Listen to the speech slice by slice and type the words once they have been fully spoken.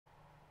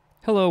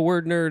Hello,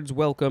 word nerds.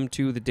 Welcome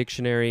to the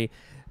dictionary.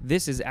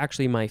 This is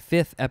actually my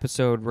 5th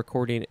episode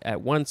recording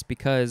at once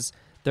because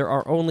there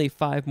are only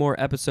 5 more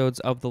episodes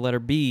of the letter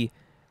B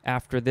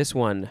after this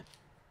one.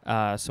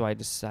 So I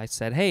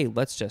said, hey,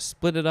 let's just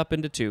split it up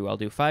into 2. I'll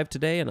do 5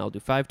 today and I'll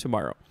do 5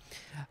 tomorrow.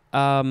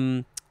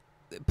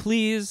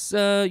 Please,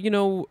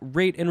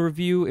 rate and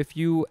review if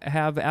you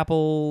have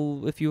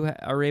Apple, if you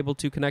are able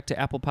to connect to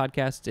Apple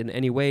Podcasts in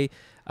any way.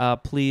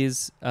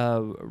 Please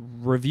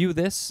review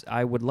this.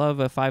 I would love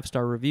a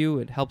 5-star review.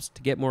 It helps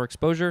to get more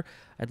exposure.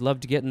 I'd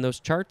love to get in those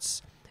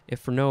charts, if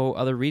for no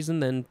other reason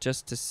than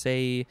just to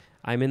say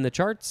I'm in the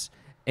charts.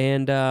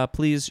 And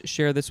please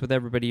share this with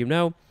everybody you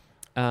know.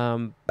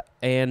 And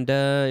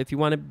if you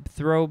want to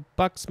throw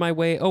bucks my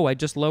way, I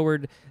just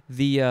lowered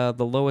the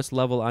lowest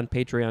level on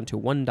Patreon to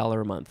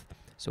 $1 a month,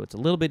 so it's a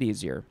little bit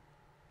easier.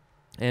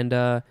 And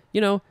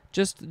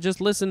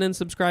just listen and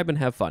subscribe and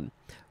have fun.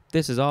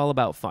 This is all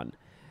about fun.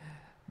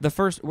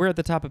 We're at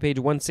the top of page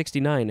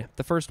 169.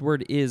 The first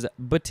word is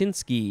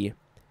buttinsky,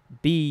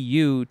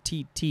 B-U-T-T-I-N-S-K-Y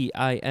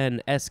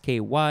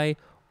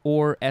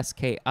or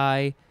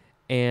S-K-I,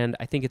 and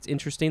I think it's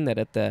interesting that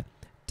at the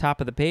top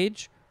of the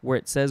page, where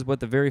it says what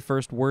the very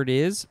first word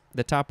is,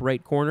 the top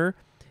right corner,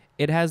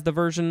 it has the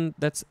version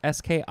that's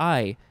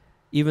S-K-I,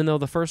 even though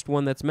the first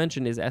one that's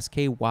mentioned is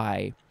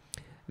S-K-Y.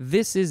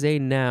 This is a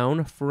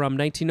noun from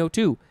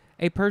 1902,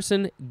 a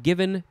person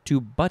given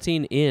to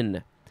butting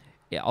in.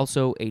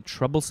 Also a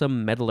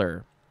troublesome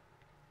meddler.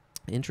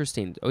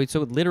 Interesting.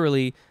 So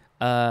literally,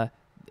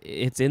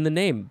 it's in the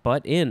name,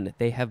 butt in.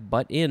 They have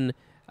butt in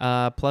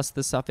plus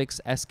the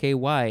suffix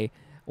SKY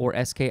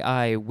or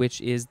SKI,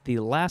 which is the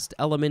last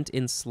element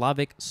in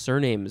Slavic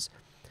surnames.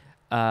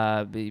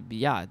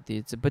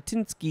 It's a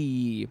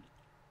buttinsky.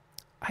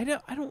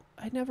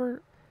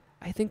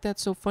 I think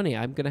that's so funny.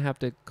 I'm going to have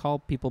to call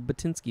people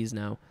Buttinskys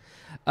now.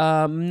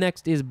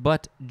 Next is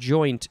butt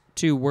joint,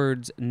 2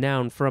 words,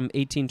 noun from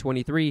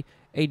 1823.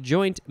 A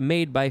joint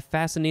made by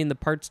fastening the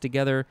parts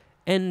together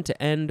end to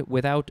end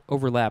without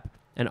overlap,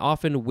 and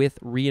often with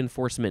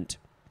reinforcement.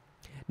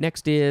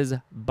 Next is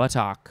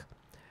buttock,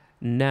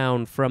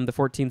 noun from the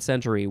 14th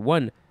century.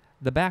 1,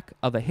 the back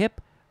of a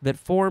hip that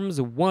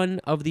forms one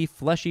of the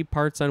fleshy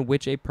parts on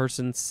which a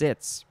person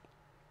sits.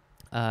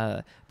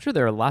 I'm sure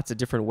there are lots of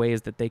different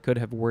ways that they could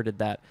have worded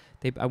that.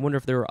 I wonder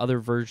if there are other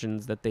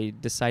versions that they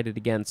decided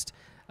against.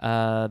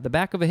 The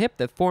back of a hip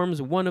that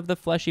forms one of the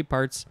fleshy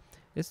parts.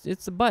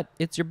 It's the butt.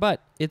 It's your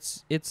butt.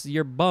 It's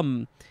your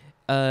bum.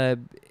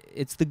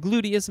 It's the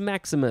gluteus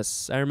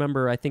maximus.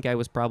 I think I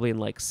was probably in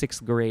like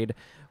 6th grade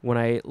when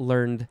I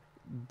learned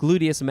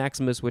gluteus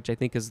maximus, which I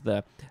think is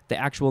the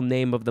actual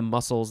name of the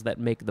muscles that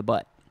make the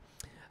butt.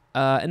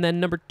 And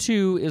then number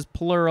 2 is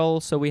plural,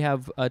 so we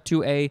have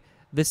 2A,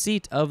 the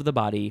seat of the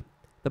body,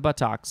 the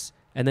buttocks,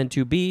 and then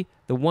 2B,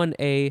 the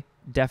 1A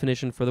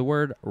definition for the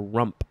word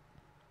rump.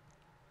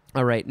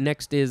 All right,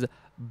 next is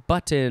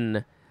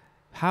button.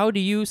 How do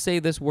you say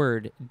this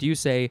word? Do you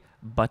say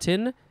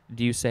button?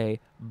 Do you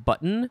say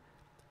button,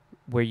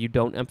 where you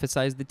don't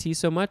emphasize the T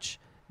so much?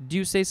 Do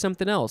you say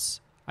something else?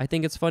 I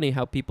think it's funny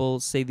how people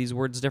say these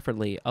words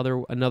differently.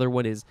 Another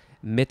one is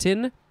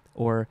mitten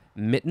or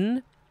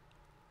mitten.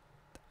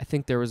 I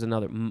think there was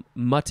another.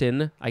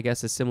 Mutton, I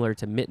guess, is similar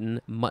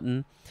to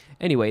mutton.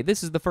 Anyway,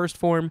 this is the first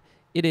form.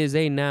 It is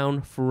a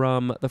noun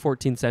from the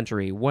 14th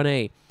century.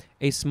 1A,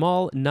 a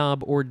small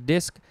knob or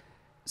disc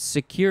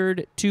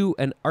secured to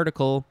an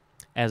article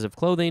as of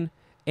clothing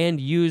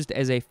and used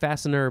as a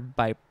fastener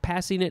by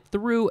passing it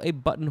through a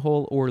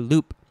buttonhole or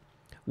loop.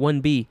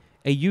 1B,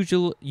 a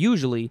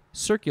usually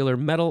circular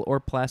metal or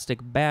plastic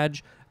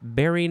badge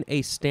bearing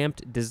a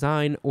stamped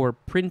design or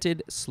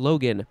printed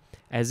slogan,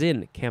 as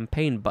in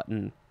campaign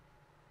button.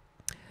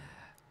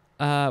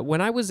 When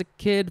I was a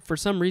kid, for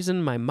some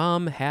reason, my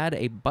mom had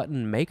a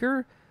button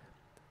maker.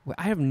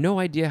 I have no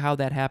idea how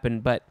that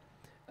happened, but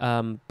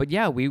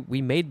yeah,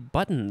 we made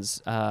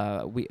buttons.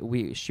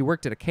 She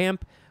worked at a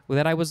camp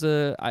that I was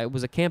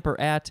a camper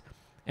at,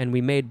 and we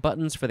made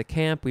buttons for the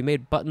camp. We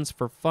made buttons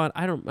for fun.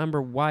 I don't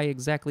remember why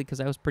exactly because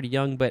I was pretty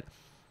young, but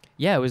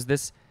yeah, it was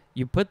this.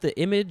 You put the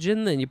image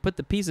in, then you put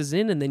the pieces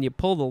in, and then you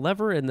pull the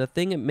lever, and the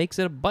thing, it makes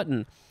it a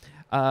button.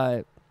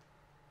 They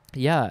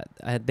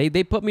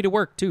put me to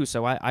work too,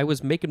 so I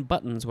was making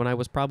buttons when I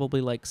was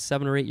probably like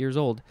 7 or 8 years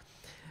old.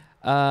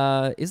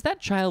 Is that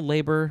child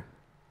labor?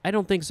 I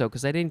don't think so,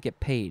 because I didn't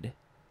get paid.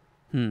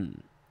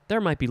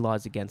 There might be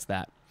laws against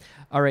that.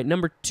 All right,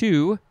 number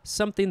 2,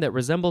 something that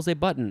resembles a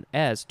button,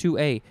 as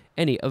 2A,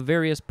 any of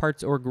various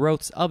parts or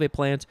growths of a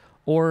plant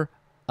or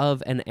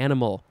of an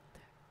animal.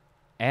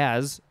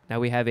 As, now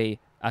we have a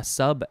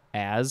sub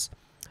as.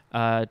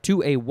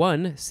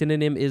 2A1,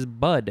 synonym is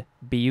bud,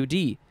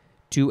 B-U-D.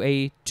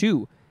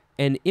 2A2,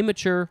 an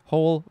immature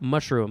whole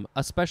mushroom,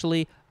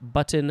 especially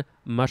button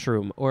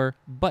mushroom or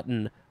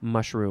button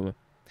mushroom.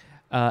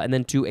 And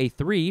then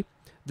 2A3,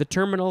 the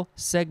terminal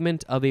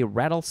segment of a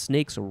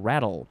rattlesnake's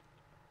rattle.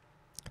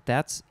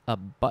 That's a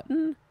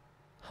button?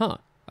 Huh,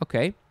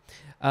 okay.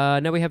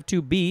 Now we have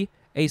 2B,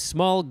 a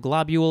small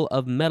globule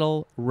of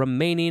metal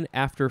remaining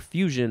after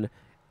fusion,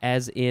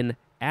 as in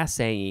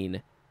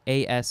assaying,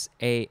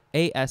 Assassaying.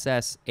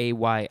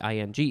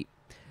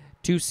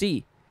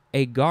 2C,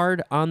 a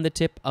guard on the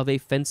tip of a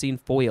fencing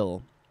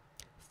foil.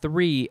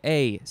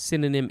 3A,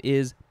 synonym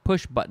is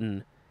push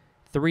button.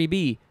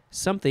 3B,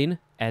 something,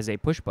 as a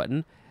push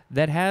button,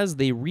 that has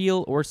the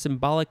real or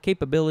symbolic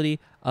capability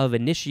of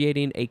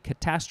initiating a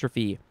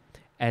catastrophe,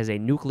 as a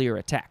nuclear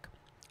attack,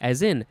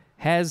 as in,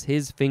 has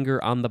his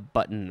finger on the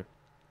button.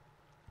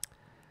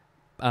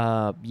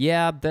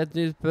 Yeah, that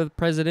is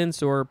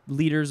presidents or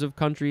leaders of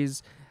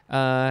countries,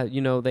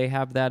 they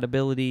have that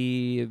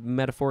ability,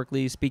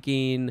 metaphorically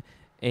speaking,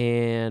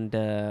 and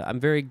I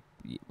don't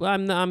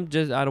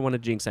want to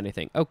jinx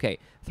anything. Okay,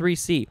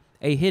 3C,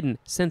 a hidden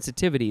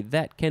sensitivity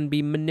that can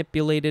be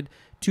manipulated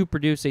to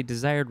produce a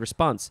desired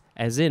response,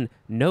 as in,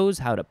 knows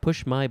how to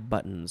push my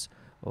buttons.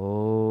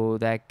 Oh,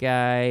 that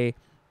guy,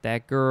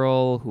 that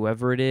girl,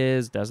 whoever it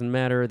is, doesn't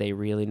matter, they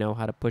really know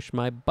how to push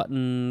my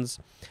buttons.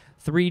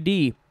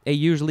 3D, a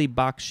usually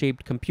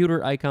box-shaped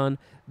computer icon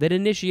that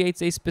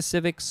initiates a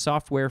specific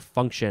software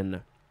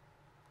function.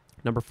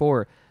 Number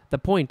 4, the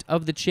point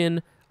of the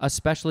chin,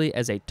 especially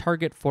as a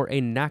target for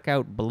a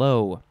knockout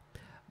blow.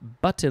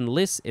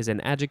 Buttonless is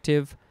an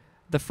adjective.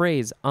 The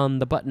phrase on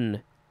the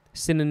button,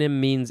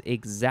 synonym means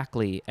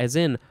exactly, as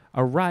in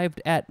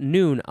arrived at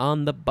noon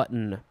on the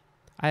button.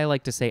 I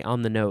like to say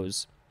on the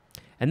nose.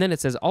 And then it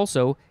says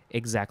also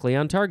exactly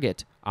on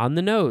target, on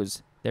the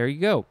nose. There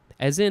you go.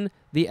 As in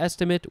the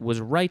estimate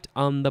was right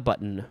on the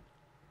button.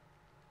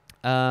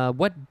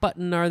 What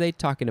button are they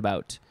talking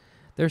about?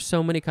 There's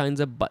so many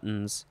kinds of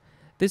buttons.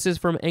 This is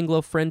from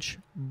Anglo-French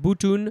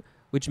bouton,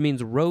 which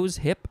means rose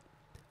hip,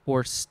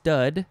 or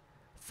stud,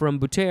 from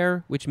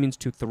buter, which means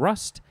to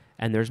thrust,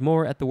 and there's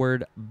more at the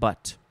word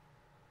butt.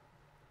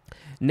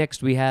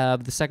 Next, we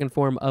have the second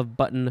form of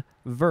button,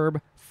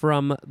 verb,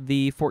 from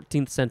the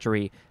 14th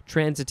century.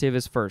 Transitive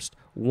is first.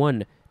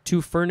 1,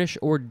 to furnish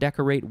or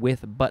decorate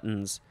with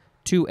buttons.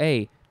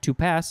 2A, to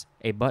pass,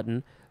 a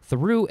button,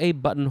 through a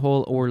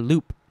buttonhole or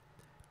loop.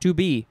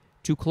 2B,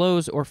 to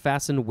close or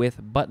fasten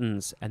with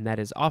buttons, and that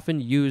is often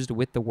used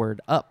with the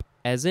word up,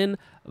 as in,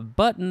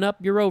 button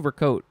up your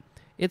overcoat.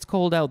 It's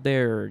cold out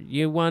there.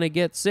 You want to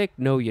get sick?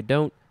 No, you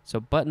don't. So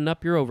button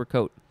up your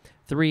overcoat.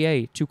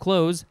 3A, to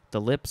close,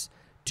 the lips,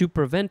 to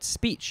prevent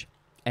speech,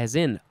 as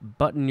in,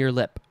 button your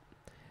lip.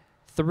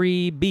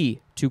 3B,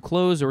 to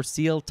close or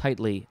seal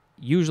tightly,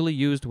 usually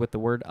used with the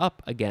word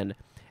up again,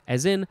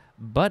 as in,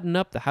 button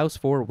up the house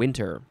for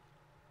winter.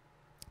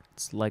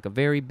 It's like a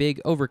very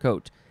big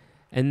overcoat.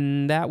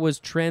 And that was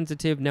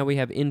transitive. Now we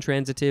have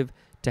intransitive,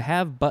 to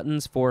have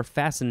buttons for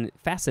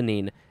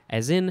fastening,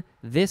 as in,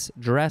 this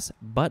dress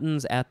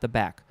buttons at the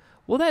back.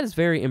 Well, that is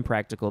very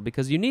impractical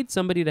because you need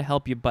somebody to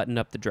help you button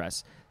up the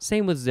dress.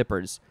 Same with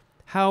zippers.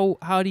 How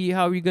are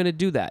you going to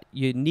do that?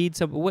 You need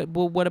some.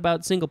 What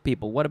about single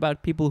people? What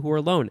about people who are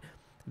alone?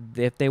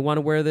 If they want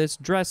to wear this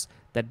dress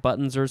that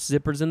buttons or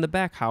zippers in the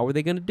back, how are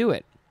they going to do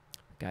it?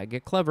 Gotta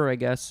get clever, I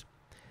guess,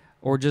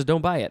 or just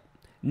don't buy it.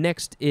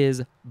 Next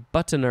is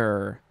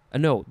buttoner.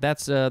 No,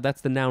 that's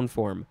the noun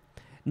form.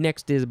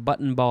 Next is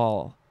button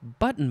ball.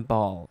 Button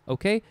ball,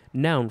 okay?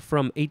 Noun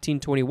from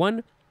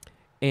 1821.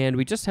 And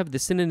we just have the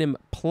synonym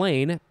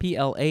plane,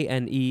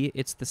 Plane.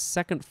 It's the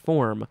second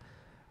form.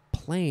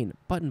 Plane,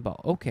 button ball.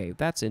 Okay,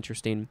 that's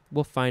interesting.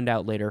 We'll find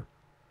out later.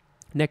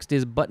 Next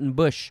is button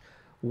bush.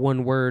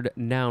 One word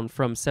noun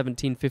from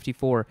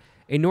 1754.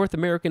 A North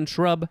American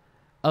shrub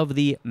of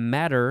the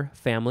madder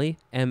family,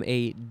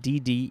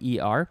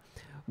 Madder,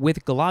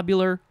 with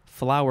globular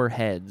flower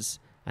heads.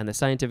 And the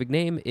scientific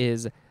name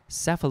is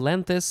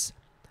Cephalanthus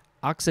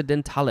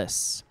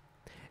occidentalis.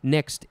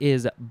 Next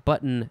is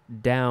button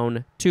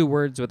down, 2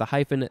 words with a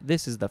hyphen.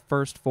 This is the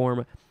first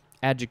form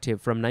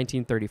adjective from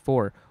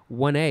 1934.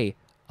 1A,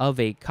 of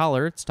a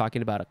collar. It's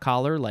talking about a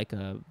collar, like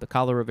the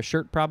collar of a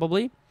shirt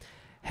probably.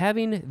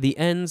 Having the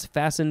ends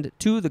fastened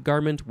to the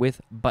garment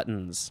with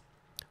buttons.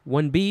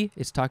 1B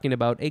is talking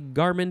about a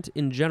garment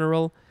in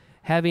general,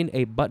 having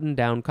a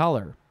button-down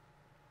collar.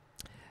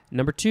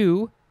 Number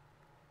 2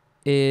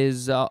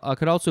 is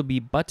could also be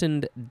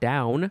buttoned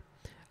down.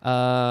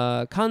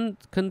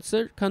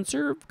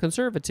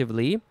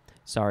 Conservatively,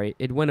 sorry,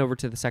 it went over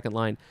to the second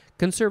line.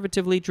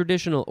 Conservatively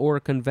traditional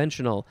or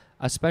conventional,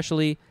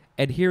 especially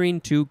adhering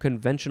to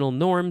conventional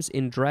norms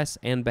in dress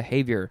and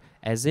behavior,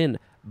 as in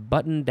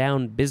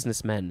button-down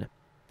businessmen.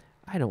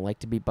 I don't like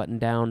to be buttoned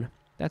down.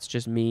 That's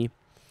just me.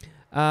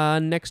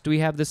 Next, we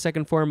have the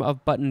second form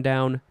of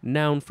button-down,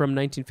 noun from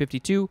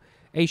 1952,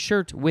 a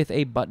shirt with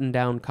a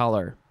button-down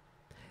collar.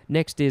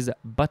 Next is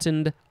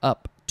buttoned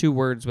up, 2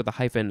 words with a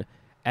hyphen,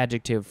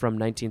 adjective from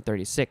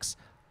 1936,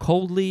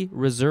 coldly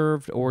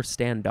reserved or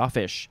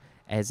standoffish,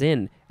 as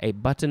in a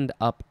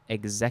buttoned-up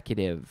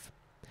executive.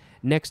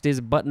 Next is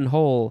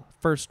buttonhole,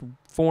 first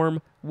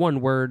form,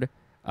 1 word.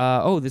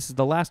 This is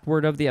the last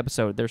word of the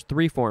episode. There's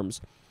 3 forms.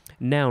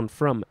 Noun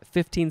from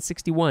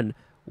 1561,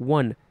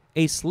 1,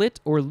 a slit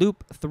or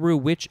loop through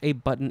which a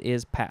button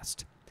is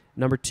passed.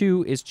 Number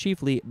 2 is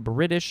chiefly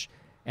British,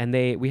 and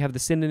we have the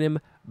synonym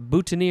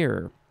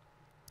boutonniere.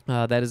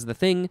 That is the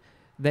thing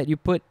that you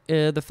put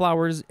the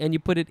flowers and you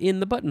put it in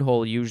the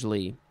buttonhole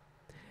usually.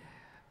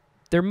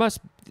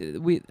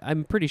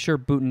 I'm pretty sure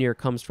boutonniere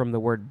comes from the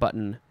word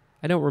button.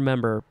 I don't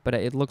remember, but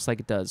it looks like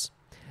it does.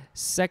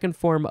 Second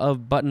form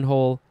of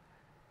buttonhole,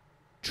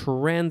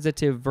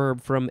 transitive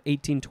verb from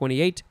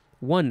 1828.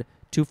 1.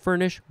 To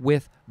furnish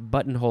with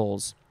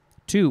buttonholes.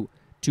 2.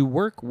 To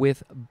work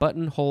with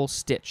buttonhole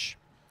stitch.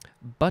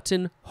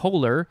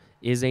 Buttonholer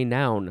is a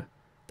noun.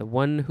 The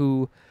one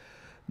who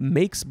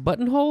makes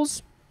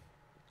buttonholes.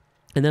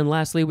 And then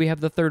lastly, we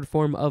have the third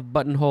form of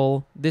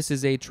buttonhole. This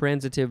is a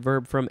transitive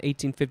verb from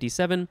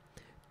 1857.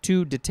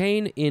 To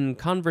detain in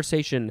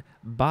conversation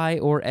by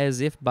or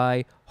as if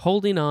by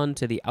holding on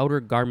to the outer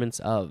garments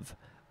of.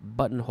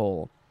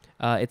 Buttonhole.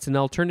 It's an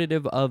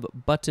alternative of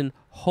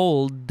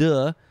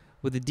buttonhold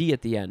with a D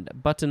at the end.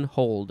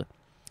 Buttonhold.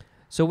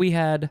 So we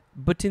had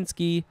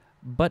buttinsky,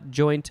 butt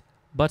joint,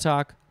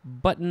 buttock,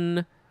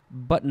 button,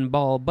 button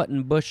ball,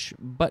 button bush,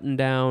 button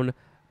down,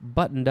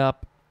 buttoned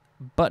up,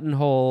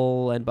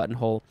 buttonhole, and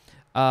buttonhole.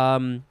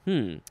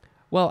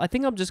 Well, I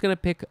think I'm just going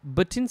to pick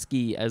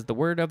buttinsky as the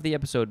word of the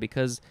episode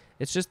because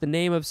it's just the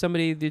name of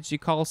somebody that you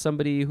call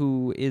somebody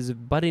who is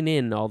butting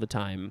in all the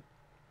time.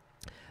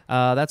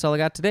 That's all I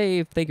got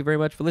today. Thank you very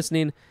much for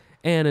listening.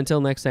 And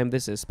until next time,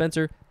 this is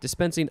Spencer,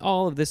 dispensing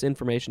all of this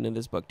information in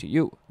this book to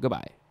you.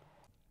 Goodbye.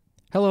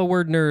 Hello,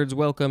 word nerds.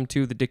 Welcome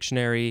to the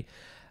dictionary.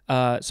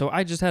 So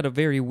I just had a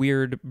very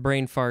weird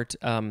brain fart.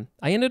 I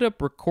ended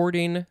up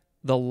recording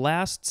the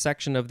last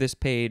section of this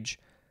page,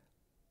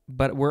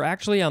 but we're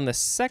actually on the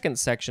second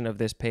section of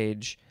this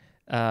page.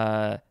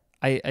 I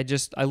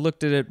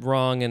looked at it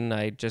wrong and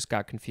I just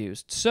got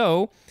confused.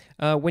 So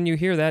when you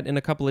hear that in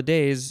a couple of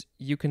days,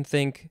 you can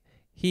think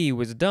he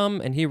was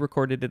dumb and he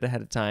recorded it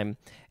ahead of time,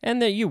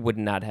 and that you would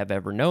not have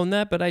ever known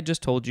that, but I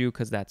just told you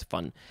because that's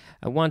fun.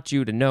 I want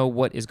you to know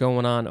what is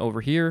going on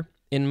over here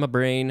in my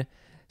brain.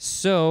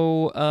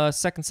 So,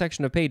 second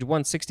section of page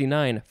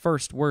 169.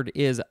 First word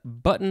is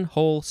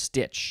buttonhole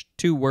stitch.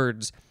 2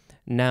 words.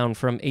 Noun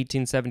from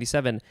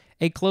 1877.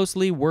 A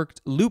closely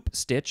worked loop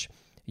stitch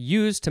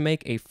used to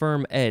make a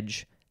firm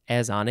edge,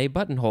 as on a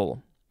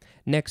buttonhole.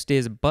 Next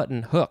is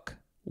button hook.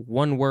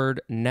 1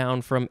 word.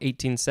 Noun from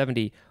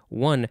 1870.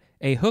 1.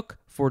 A hook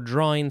for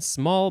drawing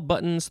small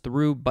buttons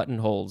through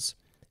buttonholes.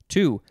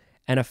 2.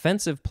 An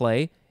offensive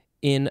play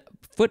in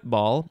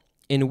football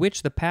in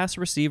which the pass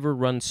receiver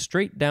runs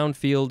straight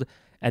downfield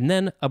and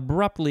then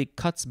abruptly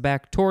cuts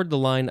back toward the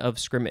line of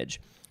scrimmage.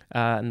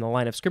 And the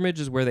line of scrimmage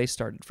is where they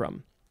started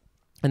from.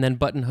 And then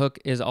button hook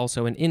is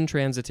also an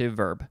intransitive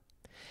verb.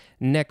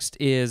 Next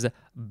is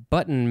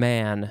button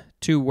man.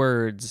 2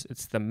 words.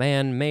 It's the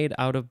man made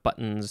out of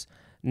buttons.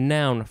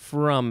 Noun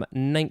from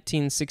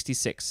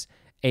 1966.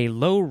 A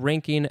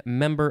low-ranking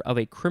member of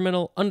a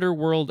criminal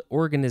underworld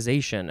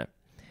organization.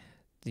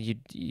 You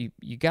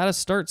got to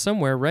start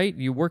somewhere, right?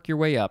 You work your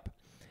way up.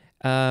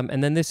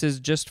 And then this is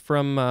just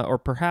from, or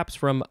perhaps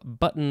from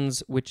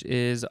buttons, which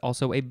is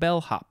also a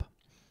bellhop.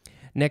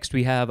 Next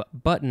we have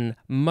button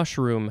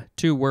mushroom,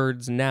 2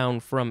 words,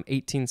 noun from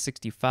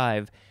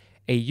 1865.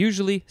 A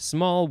usually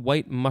small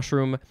white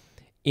mushroom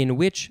in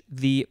which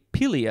the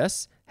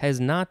pileus has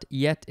not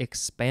yet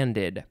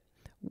expanded.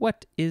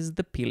 What is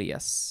the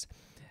pileus?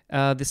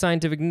 The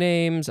scientific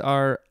names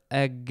are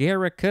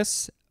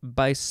Agaricus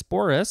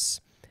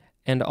bisporus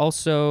and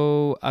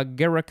also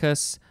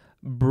Agaricus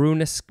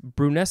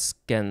brunescens.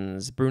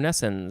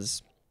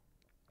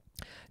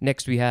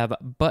 Next we have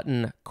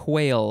button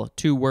quail,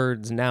 2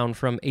 words, noun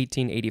from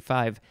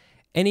 1885.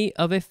 Any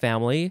of a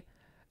family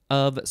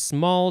of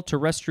small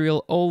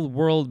terrestrial old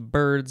world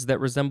birds that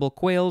resemble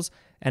quails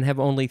and have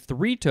only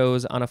 3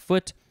 toes on a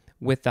foot,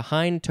 with the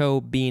hind toe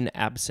being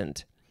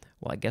absent.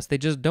 Well, I guess they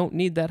just don't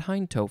need that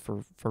hind toe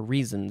for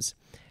reasons.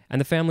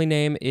 And the family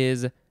name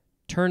is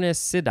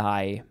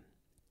Turnicidae.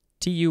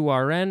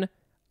 Turnicidae.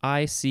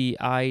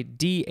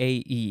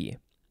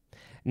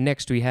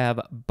 Next we have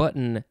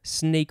button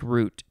snake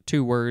root,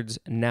 2 words,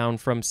 noun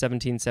from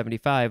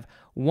 1775.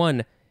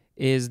 1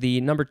 is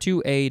the number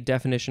 2A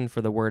definition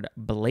for the word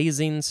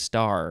blazing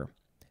star.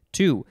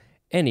 2,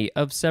 any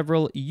of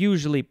several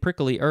usually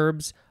prickly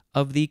herbs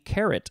of the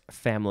carrot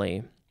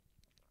family.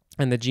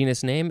 And the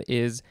genus name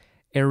is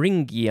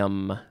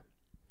Eryngium.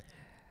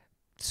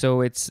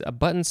 So it's a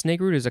button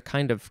snake root is a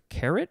kind of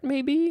carrot,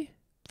 maybe?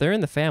 They're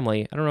in the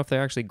family. I don't know if they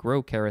actually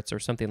grow carrots or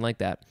something like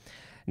that.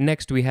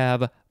 Next, we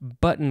have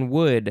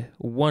buttonwood,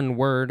 1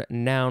 word,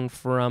 noun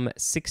from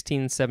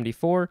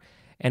 1674.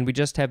 And we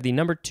just have the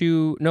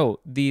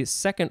the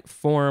second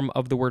form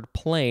of the word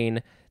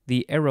plane,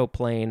 the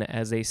aeroplane,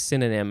 as a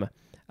synonym.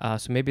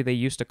 So maybe they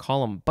used to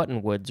call them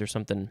buttonwoods or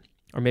something.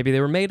 Or maybe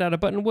they were made out of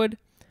buttonwood,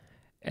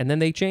 and then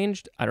they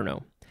changed? I don't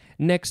know.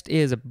 Next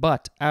is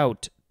butt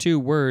out, 2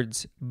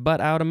 words,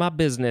 butt out of my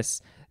business.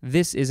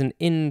 This is an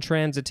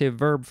intransitive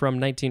verb from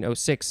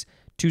 1906,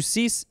 to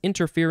cease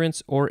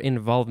interference or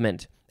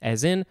involvement,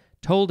 as in,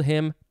 told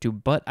him to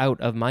butt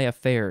out of my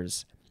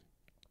affairs.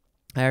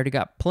 I already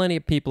got plenty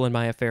of people in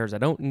my affairs. I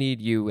don't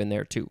need you in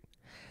there too.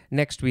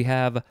 Next we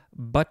have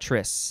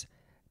buttress,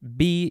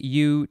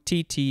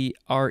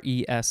 buttress,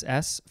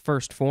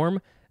 first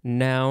form,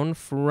 noun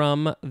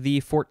from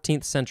the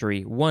 14th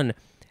century. 1.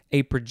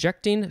 A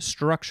projecting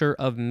structure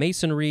of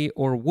masonry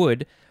or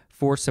wood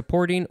for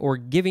supporting or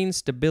giving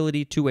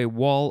stability to a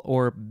wall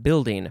or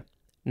building.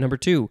 Number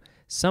 2.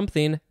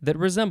 Something that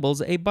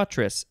resembles a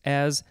buttress,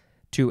 as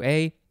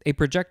 2a, a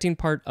projecting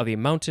part of a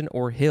mountain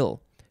or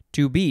hill.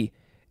 2b,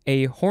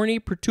 a horny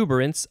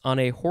protuberance on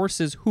a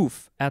horse's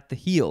hoof at the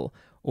heel,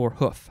 or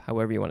hoof,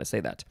 however you want to say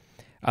that.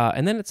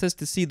 And then it says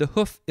to see the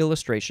hoof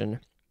illustration.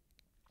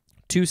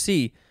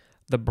 2c,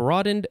 the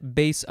broadened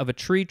base of a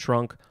tree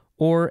trunk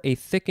or a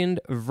thickened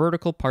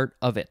vertical part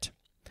of it.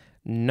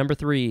 Number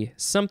 3,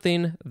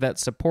 something that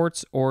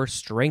supports or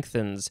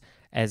strengthens,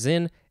 as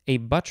in a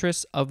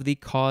buttress of the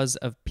cause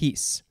of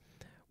peace.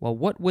 Well,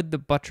 what would the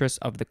buttress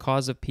of the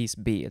cause of peace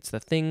be? It's the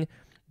thing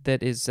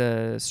that is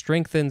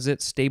strengthens it,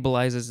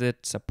 stabilizes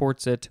it,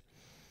 supports it.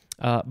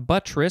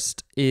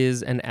 Buttressed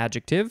is an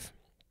adjective.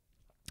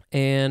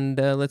 And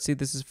let's see,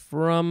 this is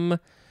from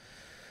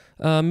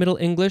Middle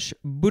English,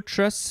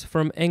 buttress,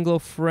 from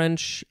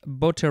Anglo-French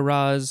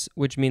botteraz,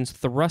 which means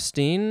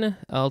thrusting,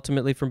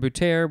 ultimately from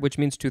butter, which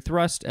means to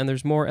thrust, and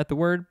there's more at the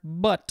word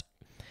but.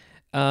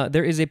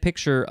 There is a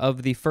picture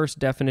of the first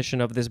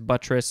definition of this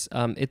buttress.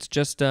 It's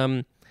just,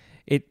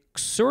 it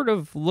sort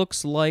of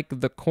looks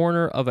like the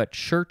corner of a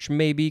church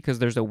maybe, because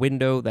there's a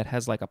window that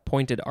has like a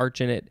pointed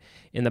arch in it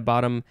in the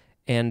bottom.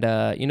 And,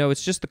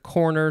 it's just the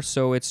corner,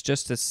 so it's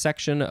just a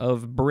section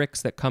of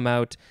bricks that come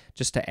out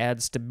just to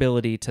add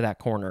stability to that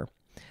corner.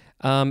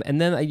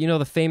 And then,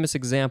 the famous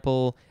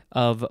example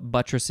of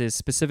buttresses,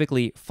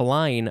 specifically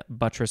flying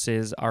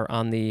buttresses, are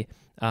on the,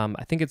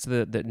 I think it's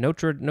the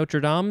Notre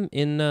Dame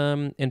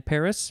in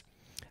Paris.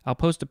 I'll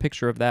post a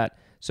picture of that.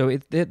 So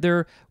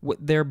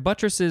they're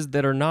buttresses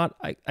that are not,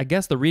 I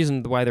guess the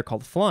reason why they're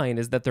called flying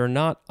is that they're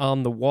not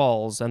on the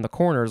walls and the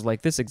corners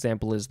like this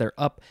example is. They're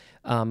up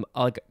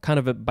like kind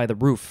of by the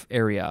roof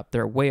area.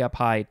 They're way up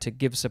high to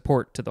give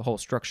support to the whole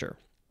structure.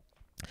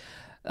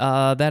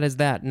 That is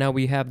that. Now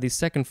we have the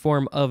second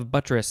form of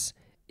buttress.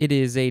 It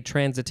is a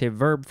transitive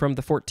verb from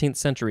the 14th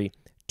century,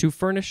 to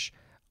furnish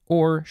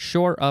or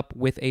shore up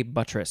with a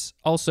buttress.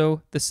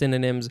 Also, the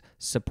synonyms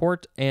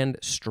support and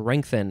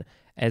strengthen,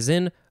 as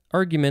in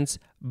arguments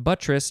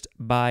buttressed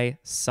by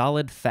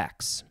solid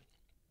facts.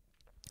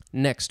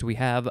 Next, we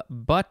have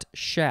butt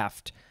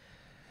shaft.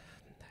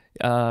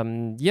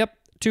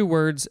 Two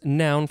words,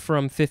 noun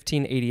from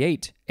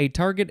 1588. A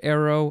target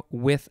arrow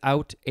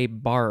without a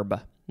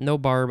barb. No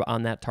barb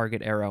on that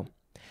target arrow.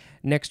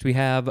 Next, we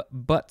have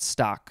butt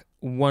stock.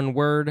 One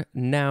word,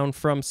 noun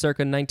from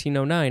circa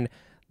 1909.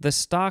 The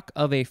stock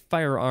of a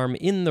firearm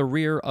in the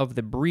rear of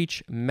the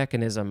breech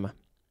mechanism.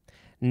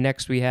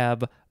 Next, we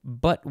have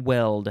butt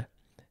weld.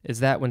 Is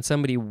that when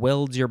somebody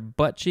welds your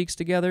butt cheeks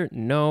together?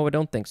 No, I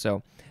don't think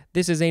so.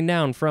 This is a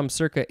noun from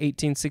circa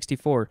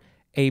 1864.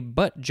 A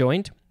butt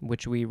joint,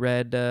 which we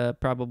read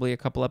probably a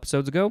couple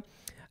episodes ago.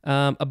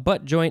 A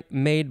butt joint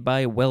made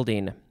by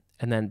welding.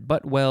 And then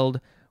butt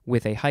weld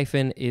with a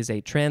hyphen is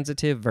a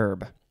transitive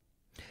verb.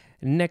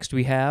 Next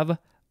we have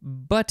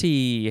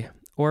butty,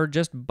 or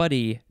just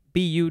buddy,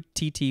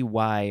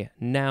 B-U-T-T-Y,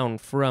 noun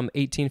from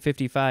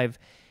 1855.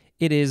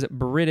 It is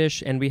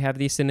British, and we have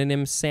the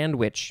synonym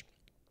sandwich.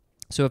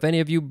 So if any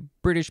of you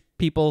British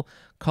people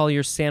call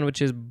your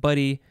sandwiches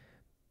buddy,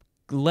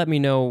 let me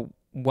know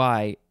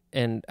why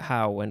and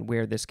how and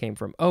where this came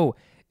from. Oh,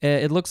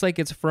 it looks like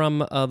it's from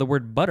the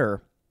word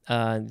butter.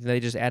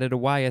 They just added a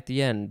Y at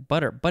the end.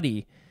 Butter,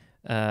 buddy.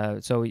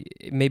 So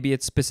maybe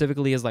it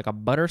specifically is like a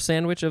butter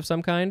sandwich of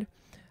some kind.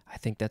 I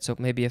think that's so.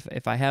 Maybe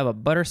if I have a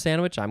butter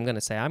sandwich, I'm going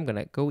to say I'm going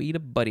to go eat a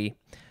buddy.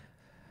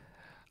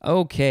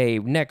 Okay,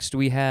 next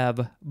we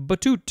have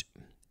batut.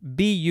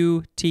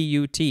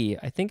 B-U-T-U-T.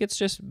 I think it's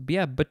just,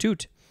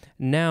 batut.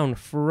 Noun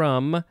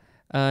from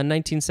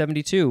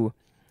 1972.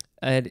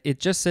 It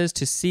just says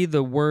to see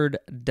the word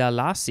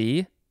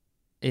dalasi,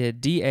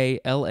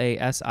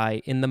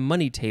 D-A-L-A-S-I, in the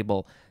money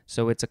table.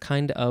 So it's a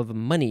kind of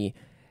money.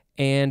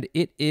 And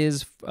it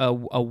is a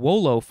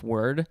Wolof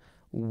word,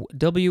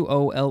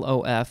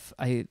 W-O-L-O-F.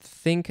 I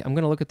think, I'm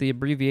going to look at the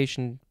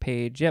abbreviation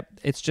page. Yep,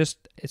 it's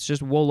just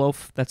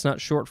Wolof. That's not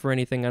short for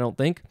anything, I don't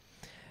think.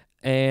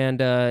 And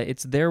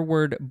it's their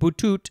word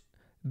butut,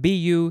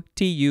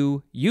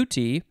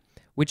 B-U-T-U-U-T,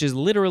 which is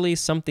literally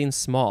something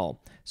small.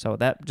 So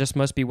that just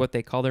must be what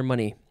they call their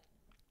money.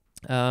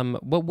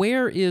 But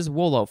where is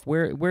Wolof?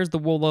 Where's the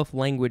Wolof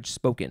language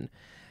spoken?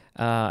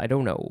 I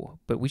don't know,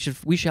 but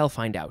we shall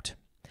find out.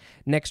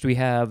 Next we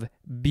have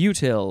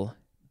butyl,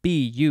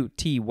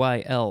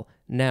 B-U-T-Y-L,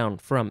 noun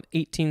from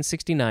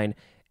 1869.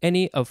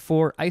 Any of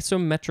four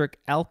isometric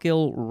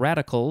alkyl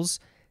radicals,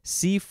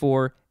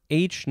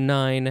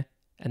 C4H9,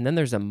 and then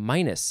there's a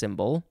minus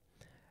symbol.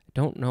 I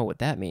don't know what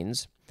that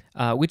means,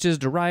 which is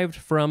derived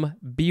from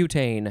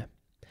butane.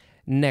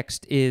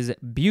 Next is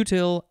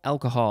butyl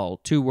alcohol,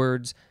 two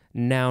words,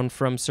 noun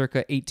from circa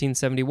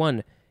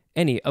 1871.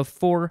 Any of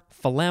four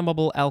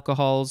flammable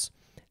alcohols,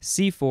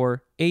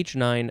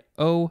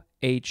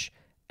 C4H9OH,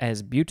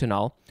 as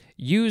butanol,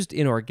 used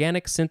in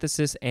organic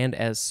synthesis and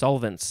as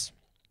solvents.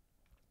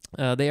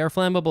 They are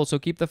flammable, so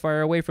keep the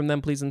fire away from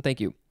them, please and thank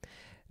you.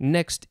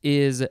 Next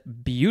is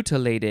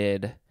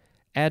butylated,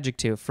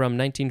 adjective from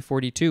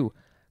 1942,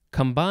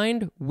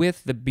 combined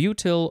with the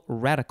butyl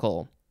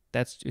radical.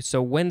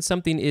 So when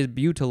something is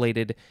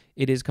butylated,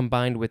 it is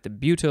combined with the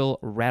butyl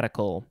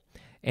radical,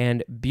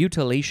 and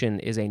butylation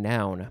is a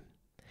noun.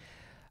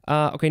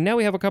 Okay, now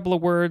we have a couple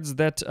of words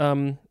that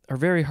are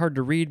very hard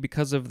to read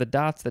because of the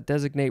dots that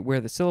designate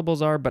where the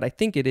syllables are, but I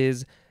think it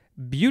is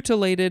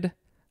butylated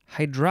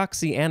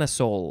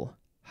hydroxyanisole.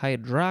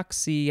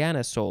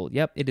 Hydroxyanisole.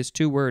 Yep, it is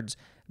two words.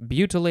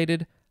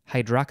 Butylated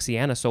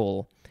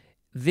hydroxyanisole.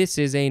 This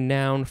is a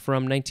noun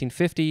from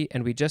 1950,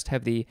 and we just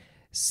have the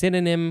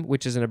synonym,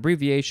 which is an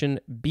abbreviation,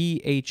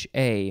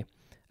 BHA.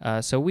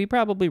 So we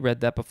probably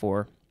read that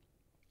before.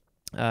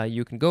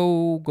 You can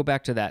go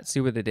back to that,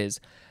 see what it is.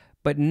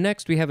 But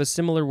next we have a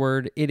similar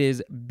word. It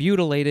is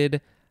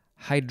butylated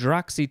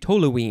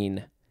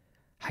hydroxytoluene.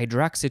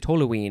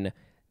 Hydroxytoluene.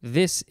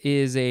 This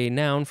is a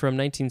noun from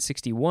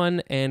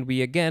 1961, and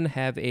we again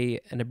have an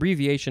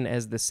abbreviation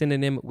as the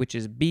synonym, which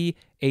is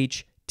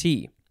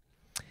BHT.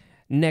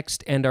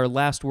 Next, and our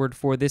last word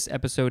for this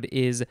episode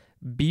is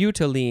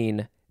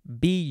butylene.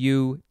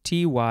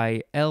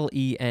 Butyylene,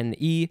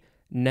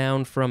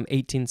 noun from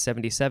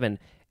 1877.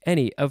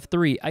 Any of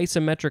three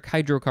isometric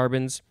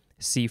hydrocarbons,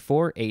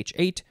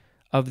 C4H8,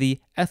 of the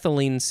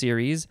ethylene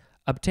series,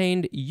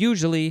 obtained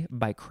usually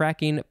by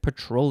cracking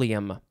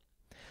petroleum.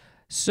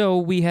 So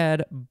we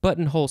had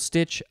buttonhole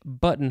stitch,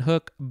 button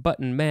hook,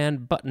 button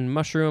man, button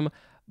mushroom,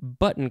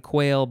 button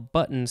quail,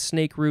 button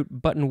snake root,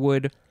 button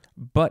wood,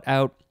 butt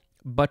out,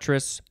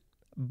 buttress,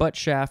 butt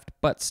shaft,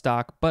 butt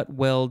stock, butt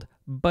weld,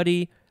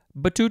 buddy,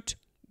 batut,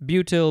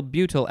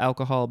 butyl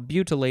alcohol,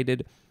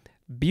 butylated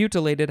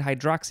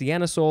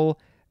hydroxyanisole,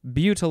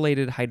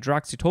 butylated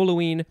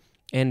hydroxytoluene,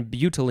 and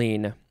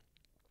butylene.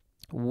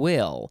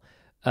 Well,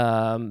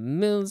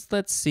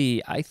 let's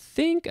see. I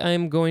think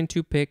I'm going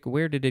to pick,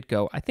 where did it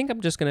go? I think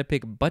I'm just going to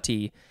pick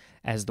butty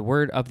as the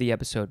word of the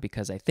episode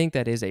because I think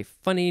that is a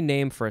funny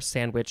name for a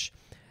sandwich.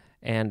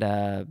 And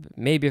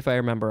maybe if I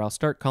remember, I'll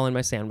start calling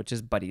my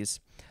sandwiches buddies.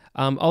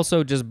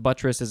 Also, just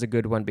buttress is a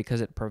good one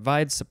because it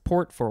provides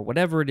support for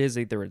whatever it is,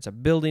 either it's a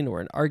building or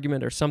an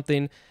argument or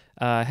something,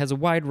 has a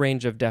wide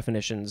range of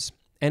definitions,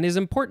 and is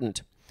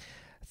important.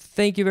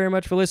 Thank you very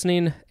much for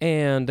listening,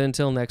 and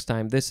until next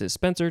time, this is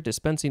Spencer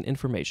dispensing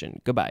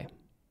information. Goodbye.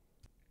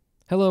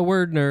 Hello,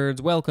 word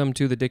nerds. Welcome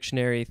to the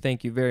dictionary.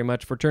 Thank you very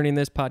much for turning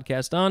this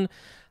podcast on.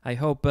 I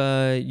hope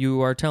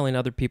you are telling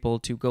other people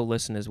to go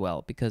listen as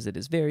well, because it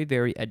is very,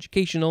 very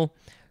educational,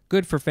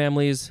 good for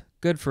families,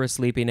 good for a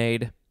sleeping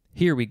aid.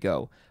 Here we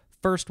go.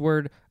 First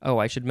word. Oh,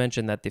 I should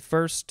mention that the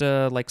first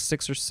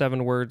 6 or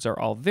 7 words are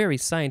all very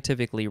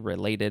scientifically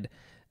related.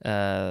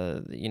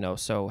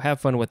 So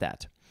have fun with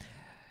that.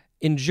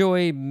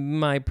 Enjoy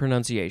my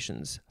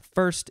pronunciations.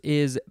 First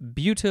is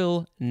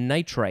butyl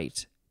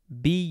nitrite.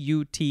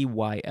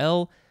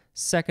 B-U-T-Y-L.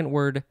 Second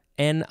word,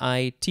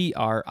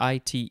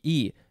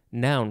 N-I-T-R-I-T-E.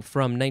 Noun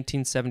from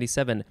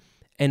 1977.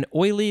 An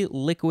oily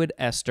liquid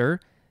ester,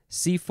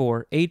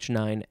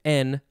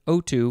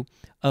 C4H9NO2,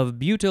 of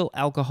butyl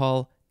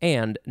alcohol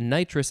and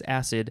nitrous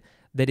acid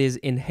that is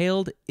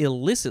inhaled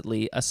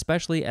illicitly,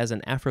 especially as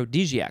an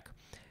aphrodisiac.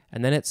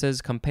 And then it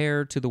says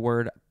compare to the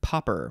word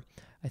popper.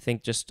 I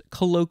think just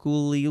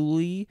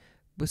colloquially,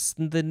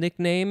 the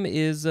nickname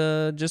is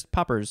just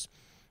poppers.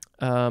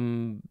 I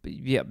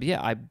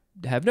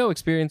have no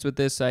experience with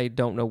this. I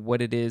don't know what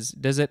it is.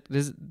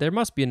 There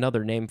must be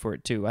another name for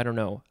it too. I don't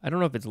know. I don't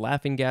know if it's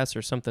laughing gas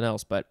or something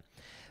else, but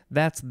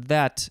that's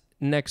that.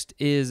 Next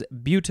is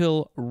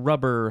butyl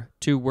rubber,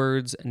 2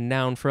 words,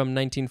 noun from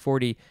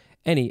 1940.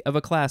 Any of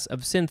a class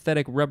of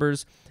synthetic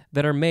rubbers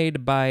that are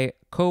made by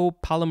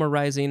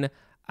copolymerizing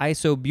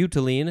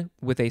isobutylene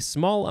with a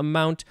small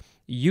amount,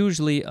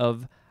 usually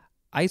of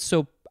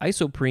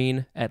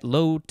isoprene at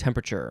low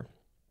temperature.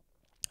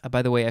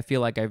 By the way, I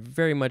feel like I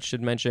very much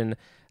should mention,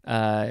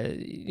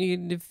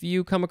 if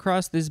you come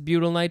across this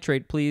butyl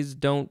nitrate, please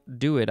don't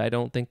do it. I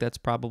don't think that's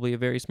probably a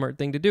very smart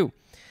thing to do.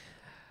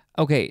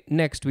 Okay,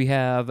 next we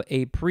have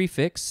a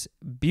prefix,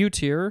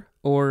 butyr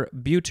or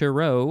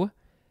butyro,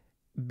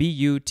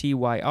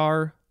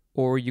 B-U-T-Y-R,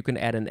 or you can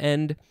add an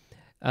end.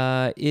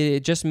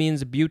 It just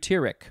means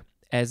butyric,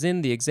 as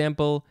in the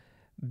example,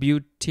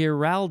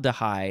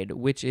 butyraldehyde,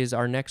 which is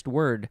our next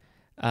word.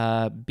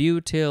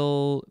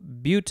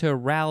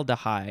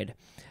 Butyraldehyde.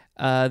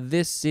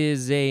 This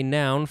is a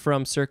noun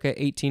from circa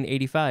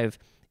 1885.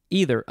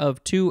 Either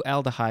of 2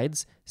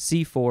 aldehydes,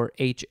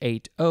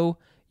 C4H8O,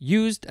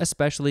 used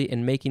especially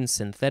in making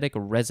synthetic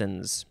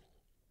resins.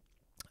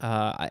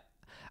 I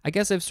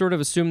guess I've sort of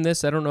assumed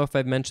this. I don't know if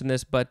I've mentioned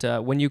this, but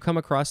when you come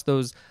across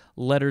those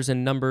letters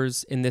and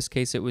numbers, in this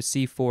case it was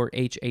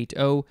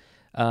C4H8O,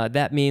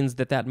 that means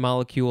that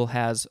molecule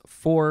has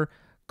 4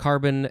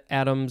 carbon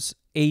atoms,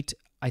 8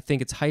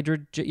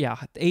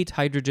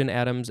 hydrogen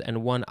atoms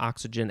and 1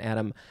 oxygen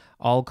atom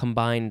all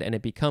combined, and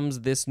it becomes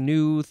this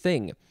new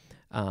thing.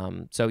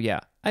 So yeah,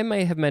 I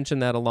may have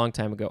mentioned that a long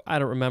time ago. I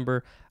don't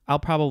remember. I'll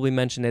probably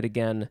mention it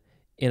again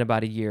in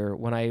about a year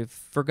when I've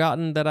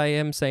forgotten that I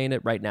am saying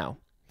it right now.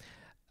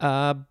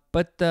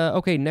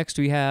 Okay, next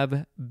we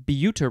have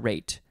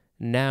butyrate,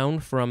 noun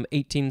from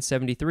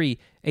 1873,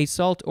 a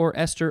salt or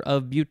ester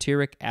of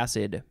butyric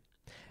acid.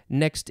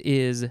 Next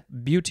is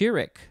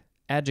butyric,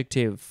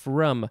 adjective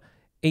from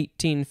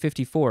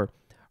 1854,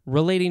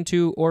 relating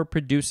to or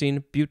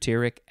producing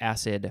butyric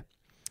acid.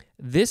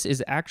 This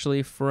is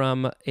actually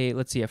from a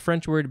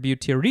French word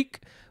butyrique,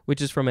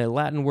 which is from a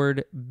Latin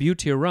word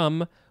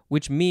butyrum,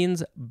 which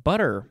means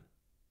butter.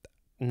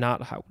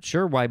 Not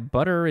sure why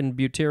butter and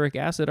butyric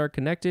acid are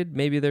connected.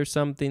 Maybe there's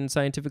something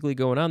scientifically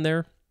going on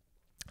there.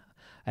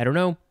 I don't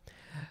know.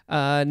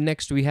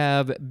 Next, we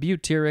have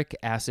butyric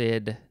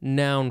acid,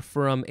 noun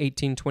from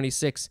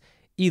 1826,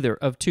 either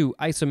of two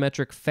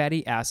isometric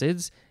fatty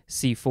acids,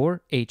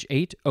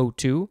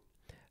 C4H8O2,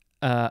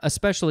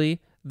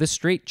 especially the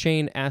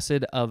straight-chain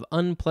acid of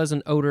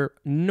unpleasant odor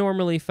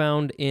normally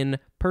found in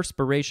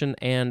perspiration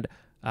and,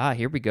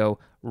 here we go,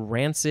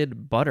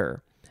 rancid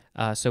butter.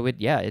 So it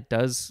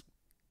does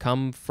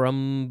come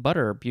from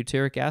butter,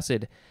 butyric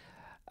acid.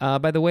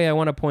 By the way, I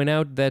want to point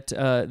out that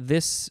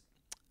this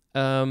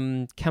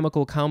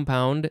chemical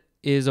compound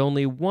is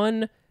only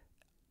one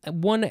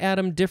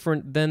atom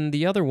different than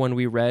the other one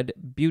we read,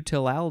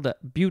 butyraldehyde.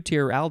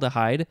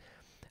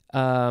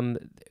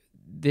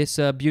 This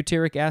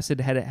butyric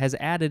acid has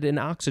added an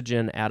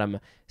oxygen atom,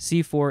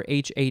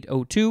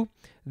 C4H8O2.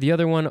 The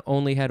other one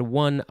only had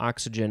one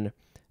oxygen.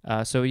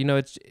 So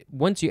it's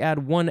once you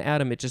add one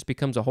atom, it just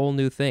becomes a whole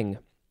new thing.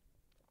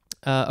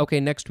 Okay,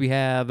 next we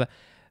have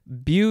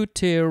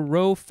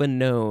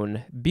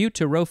butyrophenone.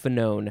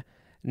 Butyrophenone,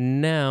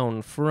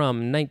 noun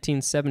from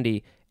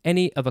 1970,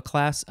 any of a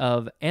class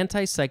of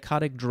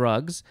antipsychotic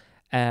drugs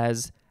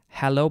as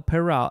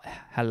haloperidol,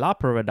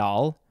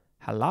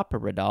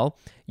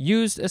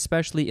 used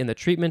especially in the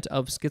treatment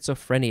of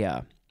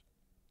schizophrenia.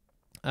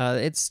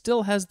 It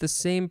still has the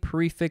same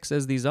prefix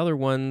as these other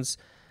ones,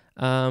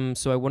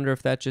 so I wonder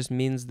if that just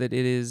means that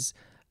it is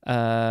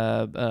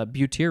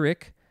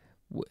butyric.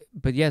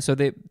 But yeah, so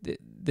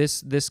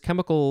this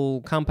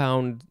chemical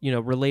compound,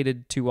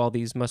 related to all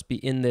these must be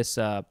in this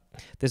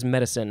this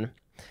medicine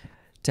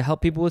to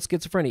help people with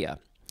schizophrenia.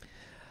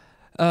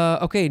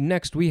 Okay,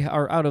 next we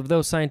are out of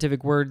those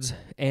scientific words,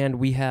 and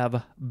we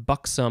have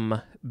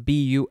buxom,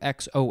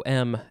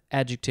 B-U-X-O-M,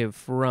 adjective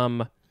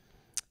from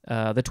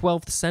the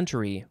 12th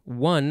century.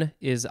 One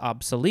is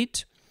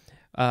obsolete.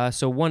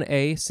 So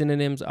 1A,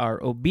 synonyms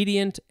are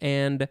obedient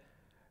and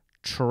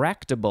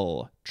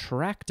tractable.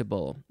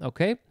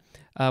 Okay.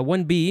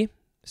 1B,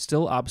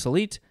 still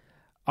obsolete,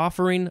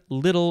 offering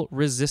little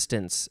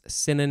resistance.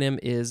 Synonym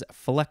is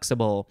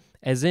flexible,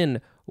 as in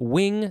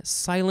wing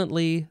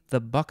silently the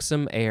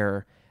buxom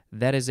air.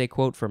 That is a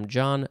quote from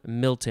John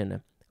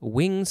Milton.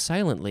 Wing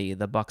silently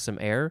the buxom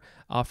air,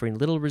 offering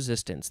little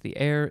resistance. The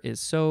air is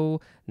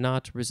so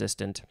not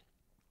resistant.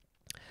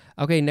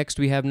 Okay, next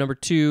we have number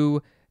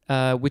 2,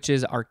 which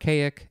is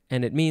archaic,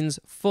 and it means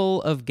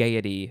full of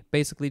gaiety,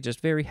 basically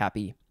just very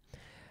happy.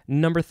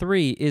 Number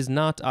 3 is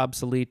not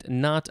obsolete,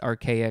 not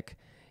archaic.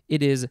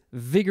 It is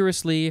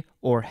vigorously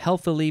or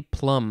healthily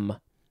plump.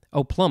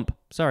 Oh, plump.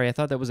 Sorry, I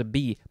thought that was a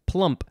B.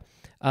 Plump.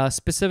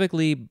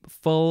 Specifically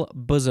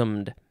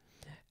full-bosomed.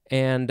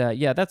 And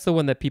that's the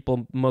one that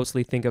people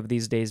mostly think of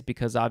these days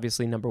because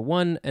obviously number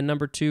 1 and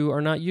number 2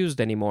 are not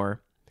used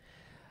anymore.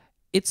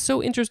 It's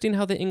so interesting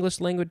how the English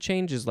language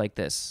changes like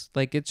this.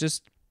 Like, it's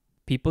just,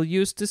 people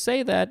used to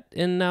say that,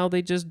 and now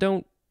they just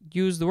don't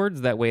use the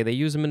words that way. They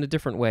use them in a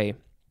different way.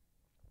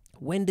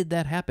 When did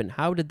that happen?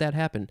 How did that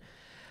happen?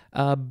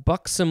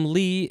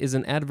 Buxomly is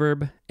an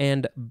adverb,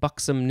 and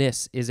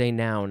buxomness is a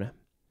noun.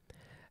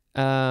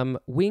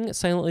 Wing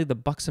silently the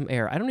buxom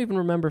air. I don't even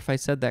remember if I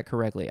said that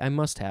correctly. I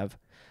must have.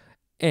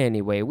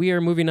 Anyway, we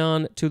are moving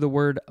on to the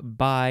word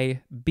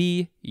buy,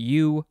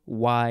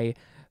 B-U-Y.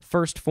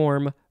 First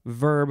form,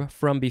 verb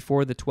from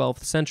before the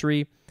 12th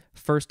century.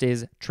 First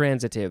is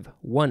transitive.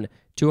 1,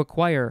 to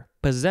acquire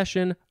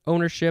possession,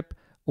 ownership,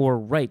 or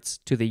rights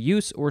to the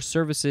use or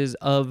services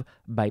of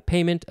by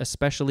payment,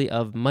 especially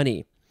of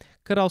money.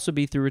 Could also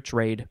be through a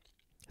trade.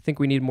 I think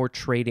we need more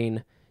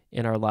trading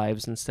in our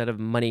lives instead of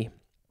money.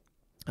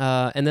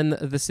 And then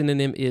the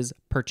synonym is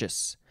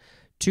purchase.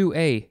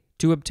 2A,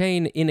 to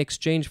obtain in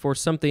exchange for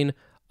something,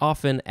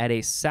 often at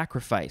a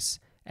sacrifice,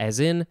 as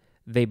in,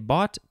 they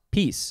bought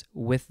peace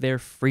with their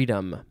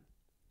freedom.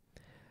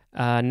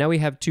 Now we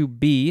have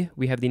 2B.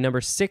 We have the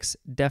number 6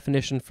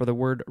 definition for the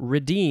word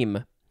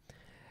redeem.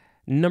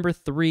 Number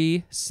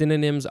 3,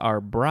 synonyms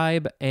are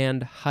bribe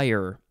and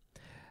hire.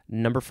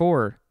 Number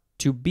 4,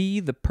 to be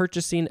the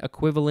purchasing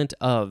equivalent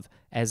of,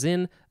 as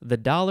in, the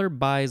dollar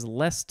buys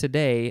less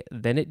today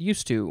than it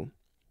used to.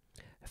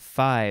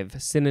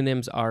 5,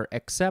 synonyms are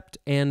accept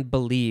and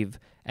believe,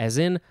 as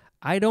in,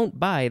 I don't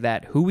buy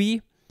that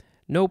hooey.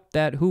 Nope,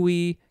 that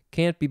hooey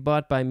can't be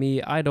bought by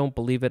me. I don't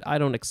believe it. I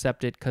don't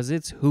accept it because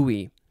it's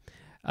hooey.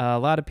 A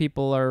lot of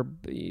people are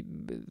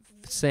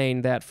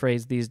saying that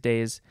phrase these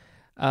days.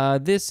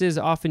 This is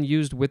often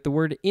used with the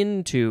word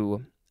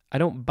into. I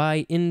don't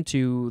buy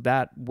into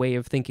that way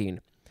of thinking.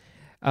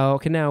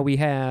 Okay, now we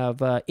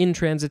have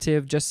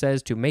intransitive, just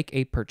says to make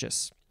a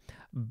purchase.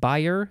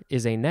 Buyer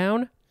is a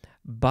noun.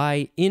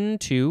 Buy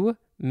into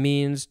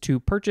means to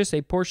purchase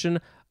a portion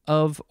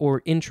of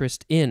or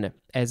interest in,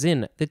 as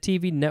in the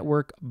TV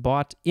network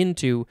bought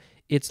into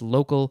its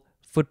local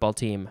football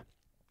team.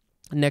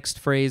 Next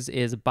phrase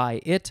is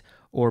buy it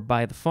or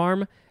buy the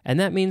farm, and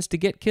that means to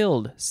get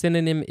killed.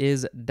 Synonym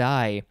is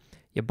die.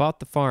 You bought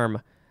the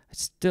farm.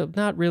 Still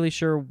not really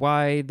sure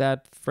why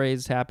that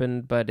phrase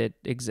happened, but it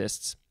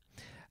exists.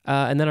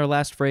 And then our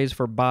last phrase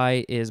for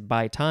buy is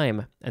buy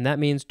time, and that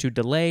means to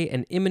delay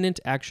an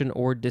imminent action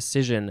or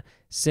decision.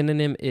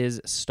 Synonym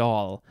is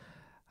stall.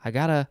 I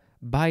gotta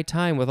buy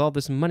time with all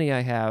this money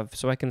I have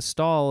so I can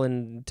stall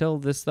until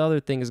this other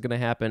thing is going to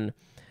happen.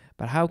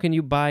 But how can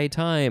you buy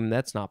time?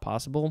 That's not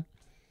possible.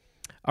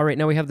 All right,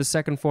 now we have the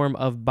second form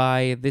of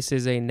buy. This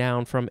is a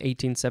noun from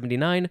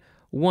 1879.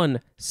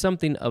 1.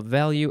 Something of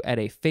value at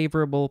a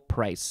favorable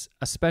price,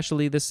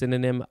 especially the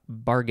synonym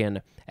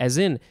bargain, as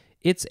in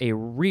it's a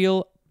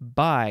real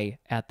buy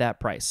at that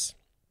price.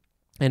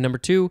 And number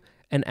 2,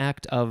 an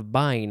act of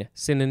buying.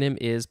 Synonym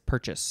is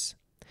purchase.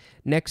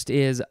 Next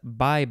is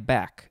buy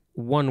back.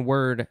 One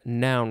word,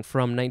 noun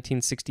from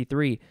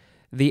 1963.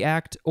 The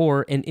act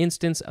or an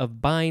instance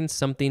of buying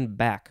something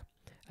back.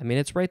 I mean,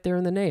 it's right there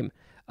in the name.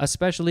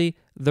 Especially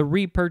the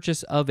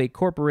repurchase of a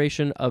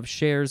corporation of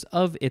shares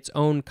of its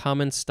own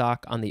common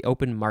stock on the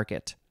open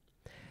market.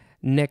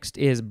 Next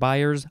is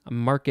buyer's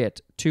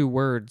market. 2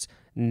 words,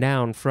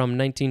 noun from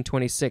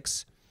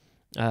 1926.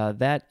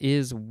 That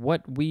is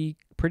what we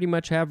pretty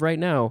much have right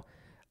now.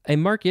 A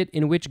market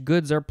in which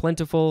goods are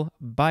plentiful,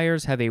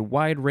 buyers have a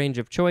wide range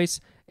of choice,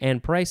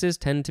 and prices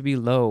tend to be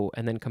low,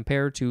 and then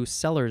compare to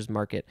seller's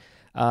market.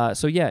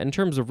 So yeah, in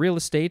terms of real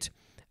estate,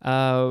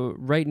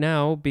 right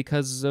now,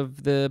 because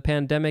of the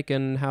pandemic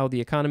and how the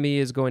economy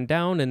is going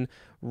down and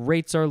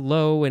rates are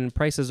low and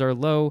prices are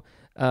low,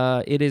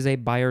 it is a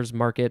buyer's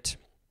market.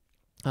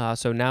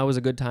 So now is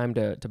a good time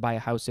to buy a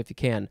house if you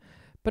can.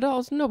 But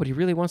also, nobody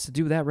really wants to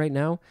do that right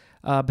now.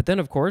 But then,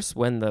 of course,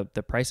 when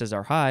the prices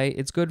are high,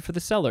 it's good for the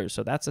sellers.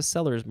 So that's a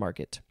seller's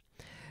market.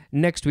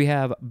 Next, we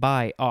have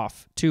buy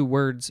off. 2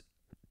 words,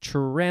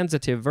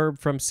 transitive verb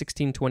from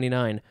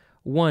 1629.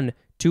 1,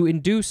 to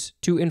induce,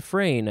 to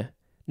infrain.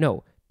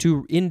 No,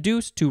 to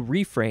induce, to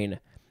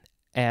refrain,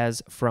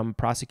 as from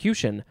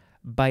prosecution,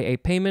 by a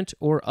payment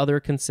or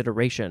other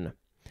consideration.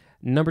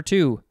 Number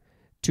 2,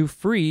 to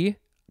free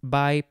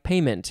by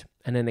payment.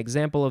 And an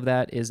example of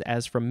that is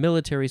as from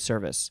military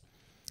service.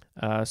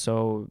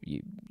 So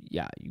you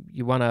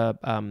want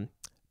to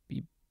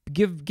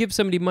give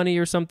somebody money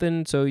or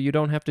something so you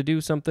don't have to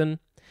do something.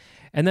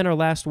 And then our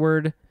last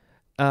word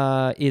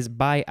is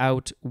buy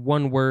out.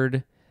 1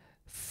 word.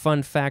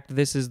 Fun fact,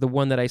 this is the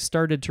one that I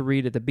started to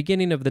read at the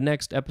beginning of the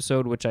next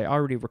episode, which I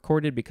already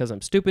recorded because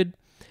I'm stupid.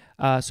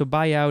 So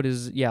buy out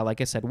is,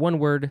 like I said, 1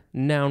 word,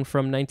 noun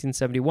from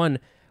 1971.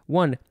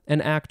 1,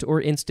 an act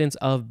or instance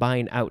of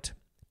buying out.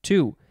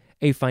 2,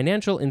 a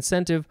financial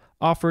incentive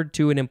offered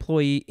to an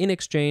employee in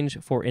exchange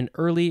for an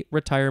early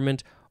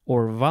retirement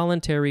or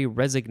voluntary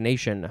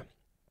resignation.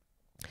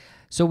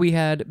 So we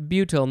had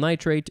butyl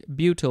nitrate,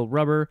 butyl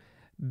rubber,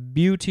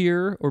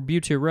 butyr or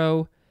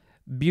butyro,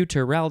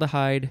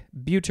 butyraldehyde,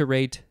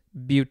 butyrate,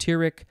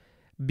 butyric,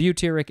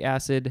 butyric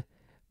acid,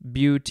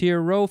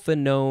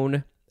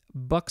 butyrophenone,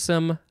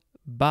 buxom,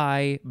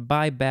 buy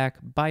back,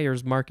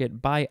 buyer's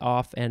market, buy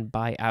off, and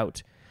buy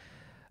out.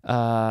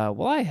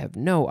 Well, I have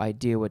no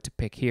idea what to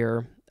pick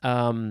here.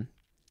 I'm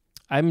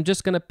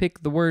just going to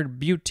pick the word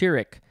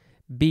butyric,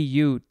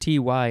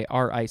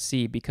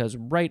 butyric, because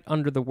right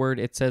under the word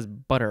it says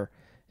butter,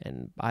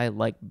 and I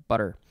like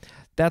butter.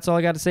 That's all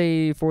I got to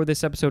say for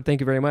this episode.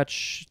 Thank you very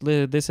much.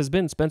 This has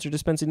been Spencer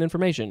Dispensing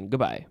Information.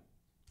 Goodbye.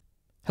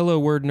 Hello,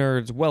 word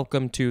nerds.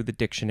 Welcome to the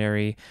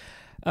dictionary.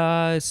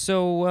 This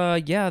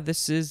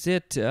is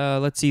it.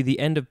 Let's see, the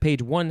end of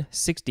page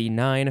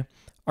 169.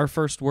 Our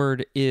first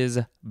word is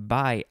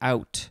buy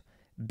out.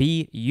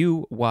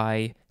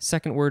 B-U-Y.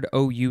 Second word,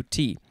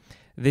 O-U-T.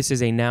 This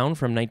is a noun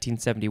from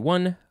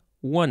 1971.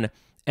 1,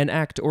 an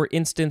act or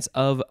instance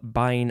of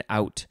buying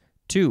out.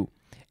 2,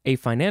 a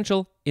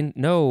financial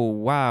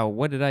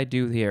what did I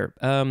do here?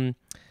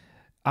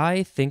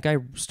 I think I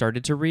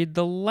started to read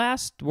the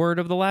last word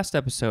of the last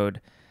episode.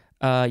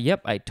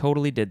 Yep, I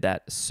totally did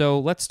that. So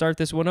let's start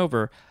this one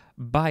over.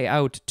 Buy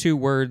out, 2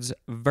 words,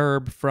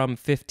 verb from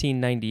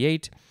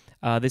 1598.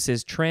 This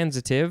is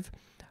transitive.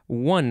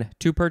 1,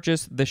 to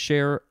purchase the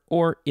share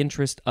or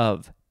interest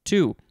of.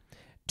 2,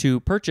 to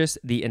purchase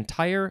the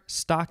entire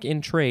stock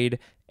in trade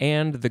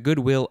and the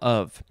goodwill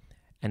of.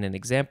 And an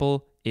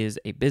example is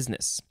a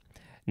business.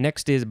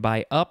 Next is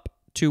buy up,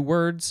 2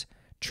 words,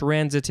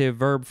 transitive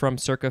verb from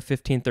circa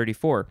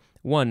 1534.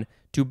 1,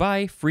 to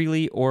buy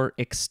freely or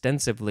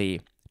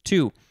extensively.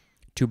 2,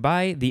 to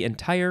buy the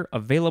entire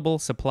available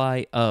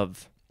supply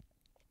of.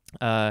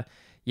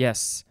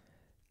 Yes,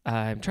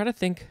 I'm trying to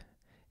think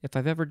if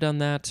I've ever done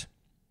that.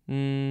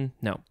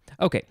 No.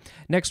 Okay.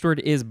 Next word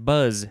is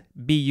buzz.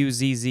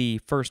 B-U-Z-Z.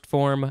 First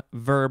form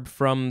verb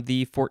from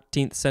the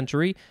 14th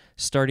century,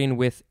 starting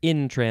with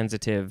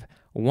intransitive.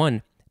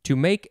 1. To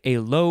make a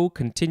low,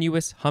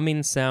 continuous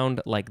humming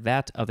sound like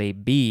that of a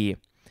bee.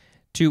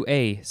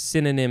 2a.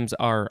 Synonyms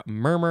are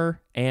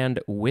murmur and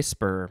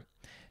whisper.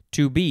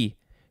 2b.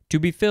 To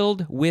be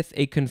filled with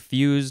a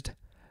confused...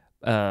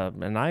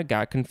 and I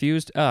got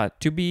confused.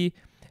 To be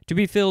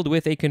filled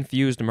with a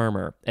confused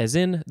murmur, as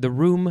in the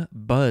room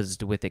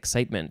buzzed with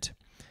excitement.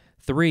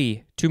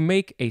 3. To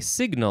make a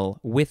signal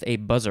with a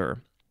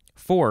buzzer.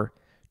 4.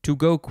 To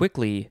go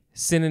quickly.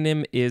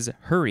 Synonym is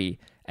hurry,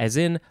 as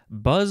in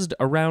buzzed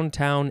around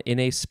town in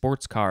a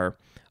sports car.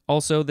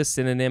 Also the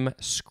synonym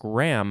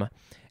scram,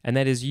 and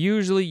that is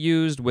usually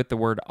used with the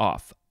word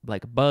off,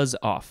 like buzz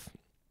off.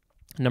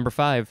 Number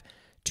 5.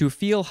 To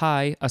feel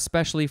high,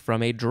 especially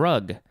from a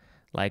drug.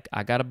 Like,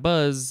 I got a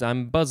buzz,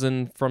 I'm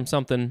buzzing from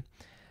something.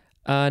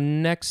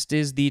 Next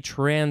is the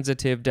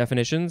transitive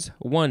definitions.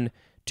 1.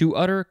 To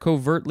utter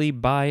covertly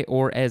by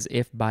or as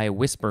if by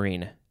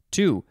whispering.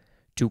 2.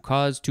 To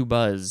cause to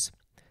buzz.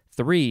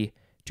 3.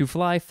 To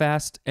fly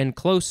fast and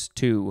close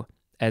to,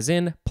 as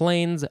in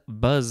planes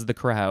buzz the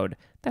crowd.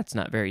 That's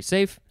not very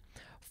safe.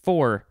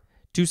 4.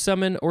 To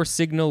summon or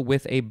signal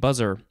with a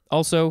buzzer.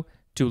 Also,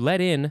 to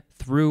let in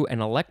through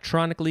an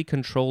electronically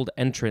controlled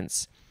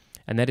entrance.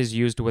 And that is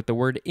used with the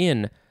word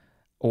in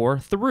or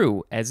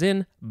through, as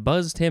in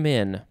buzzed him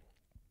in.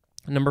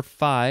 Number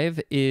 5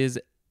 is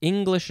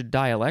English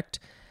dialect,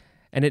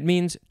 and it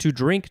means to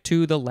drink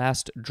to the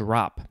last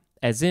drop,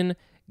 as in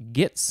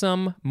get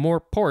some more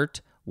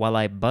port while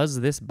I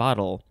buzz this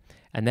bottle.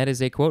 And that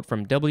is a quote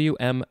from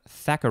W.M.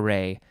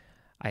 Thackeray.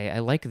 I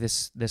like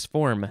this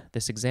form,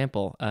 this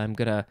example. I'm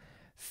going to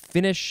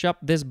finish up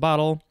this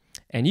bottle,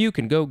 and you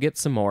can go get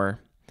some more.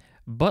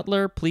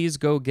 Butler, please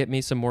go get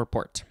me some more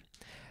port.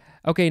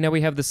 Okay, now we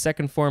have the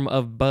second form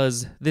of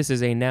buzz. This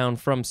is a noun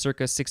from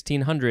circa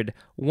 1600.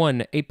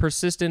 1. A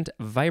persistent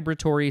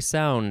vibratory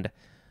sound.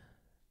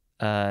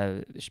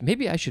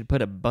 Maybe I should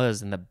put a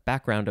buzz in the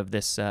background of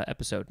this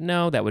episode.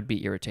 No, that would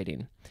be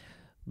irritating.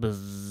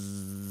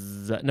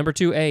 Buzz. Number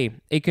 2a.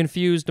 A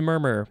confused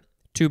murmur.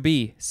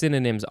 2b.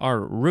 Synonyms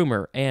are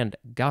rumor and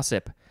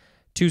gossip.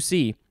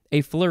 2c. A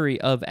flurry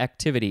of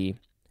activity.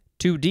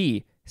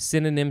 2d.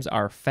 Synonyms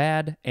are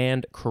fad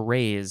and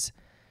craze.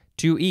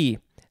 2e.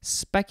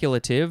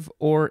 Speculative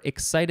or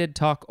excited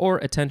talk or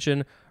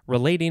attention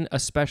relating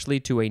especially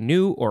to a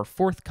new or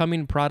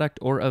forthcoming product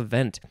or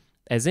event,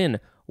 as in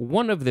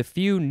one of the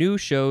few new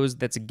shows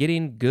that's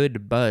getting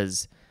good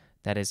buzz.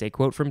 That is a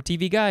quote from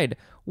TV Guide.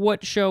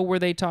 What show were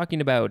they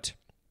talking about?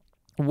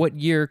 What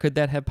year could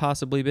that have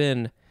possibly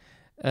been?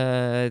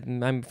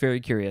 I'm very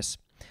curious.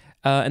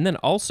 And then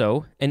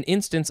also an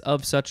instance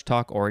of such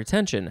talk or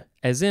attention,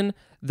 as in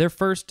their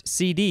first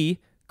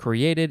CD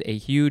created a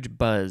huge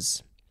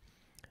buzz.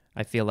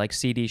 I feel like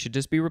CD should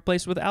just be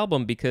replaced with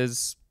album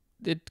because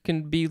it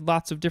can be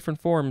lots of different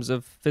forms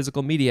of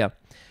physical media.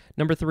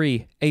 Number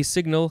 3, a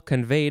signal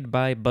conveyed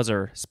by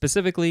buzzer,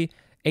 specifically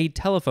a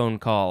telephone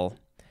call.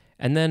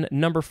 And then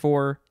number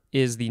 4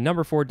 is the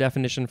number 4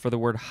 definition for the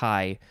word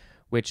high,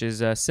 which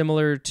is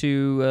similar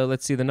to,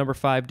 the number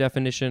 5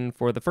 definition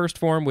for the first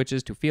form, which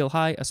is to feel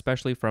high,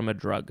 especially from a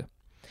drug.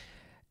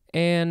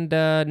 And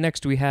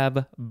next we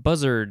have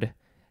buzzard,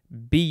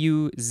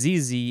 B-U-Z-Z-A-R-D,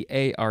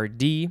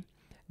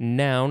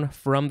 noun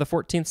from the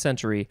 14th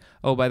century.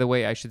 Oh, by the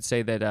way, I should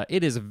say that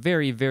it is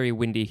very, very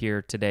windy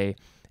here today,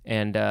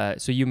 and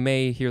so you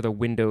may hear the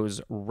windows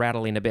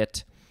rattling a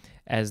bit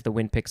as the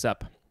wind picks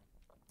up.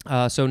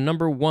 So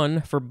number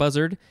 1 for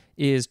buzzard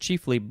is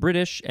chiefly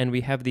British, and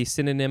we have the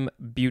synonym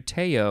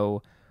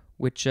buteo,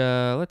 which,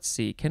 let's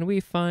see, can we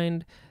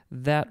find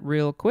that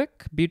real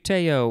quick?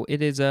 Buteo,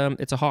 it's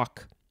a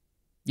hawk.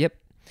 Yep.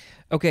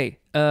 Okay,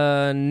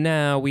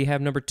 now we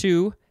have number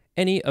 2,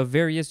 any of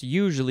various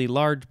usually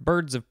large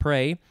birds of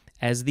prey,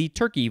 as the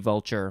turkey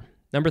vulture.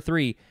 Number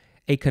 3,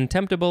 a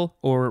contemptible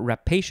or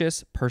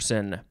rapacious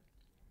person.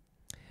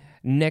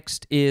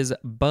 Next is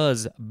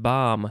buzz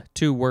bomb,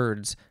 2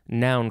 words,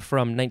 noun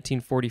from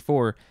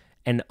 1944,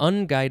 an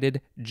unguided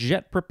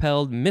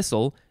jet-propelled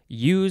missile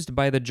used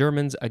by the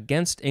Germans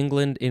against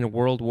England in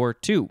World War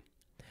II.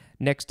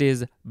 Next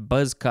is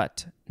buzz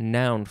cut,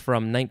 noun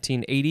from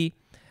 1980.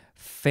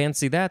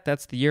 Fancy that,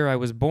 that's the year I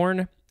was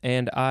born,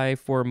 and I,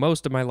 for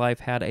most of my life,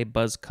 had a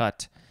buzz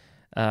cut.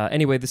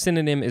 Anyway, the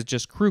synonym is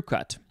just crew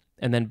cut,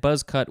 and then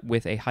buzz cut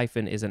with a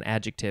hyphen is an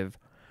adjective.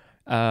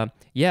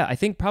 I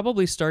think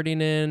probably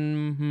starting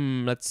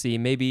in,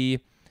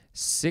 maybe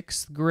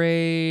 6th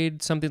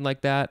grade, something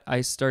like that, I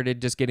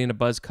started just getting a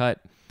buzz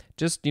cut.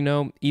 Just,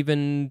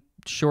 even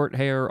short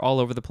hair all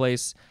over the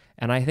place.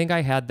 And I think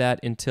I had that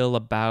until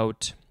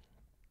about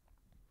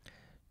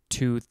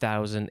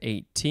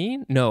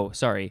 2018. No,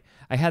 sorry.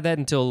 I had that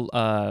until,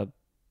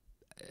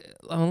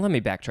 let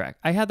me backtrack.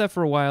 I had that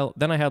for a while,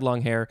 then I had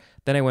long hair,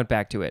 then I went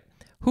back to it.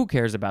 Who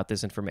cares about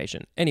this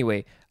information?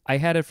 Anyway, I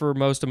had it for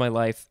most of my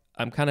life.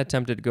 I'm kind of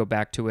tempted to go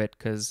back to it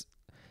because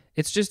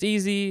it's just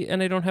easy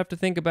and I don't have to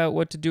think about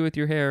what to do with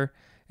your hair.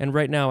 And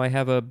right now I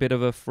have a bit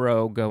of a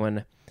fro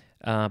going,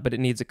 but it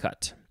needs a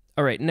cut.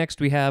 All right,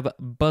 next we have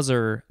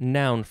buzzer,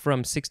 noun from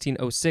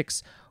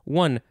 1606.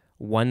 One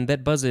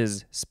that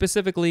buzzes,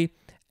 specifically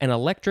an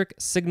electric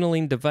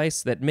signaling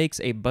device that makes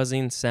a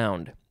buzzing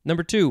sound.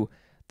 Number 2,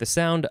 the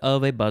sound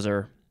of a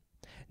buzzer.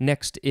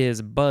 Next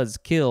is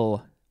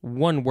buzzkill,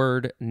 one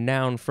word,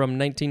 noun from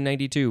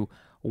 1992.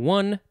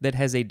 One that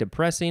has a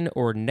depressing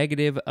or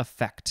negative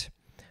effect.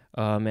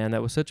 Oh man,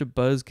 that was such a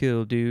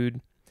buzzkill,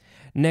 dude.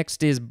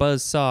 Next is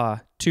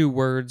buzzsaw, 2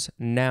 words,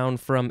 noun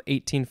from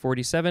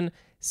 1847.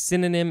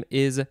 Synonym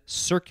is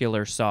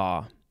circular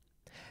saw.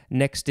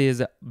 Next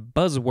is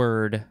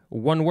buzzword,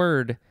 1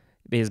 word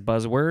is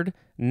buzzword,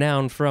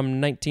 noun from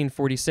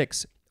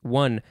 1946.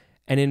 1,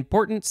 an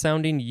important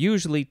sounding,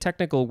 usually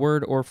technical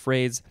word or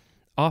phrase,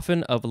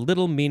 often of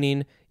little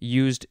meaning,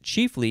 used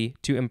chiefly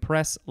to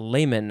impress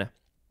laymen.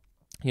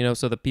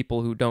 So the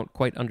people who don't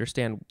quite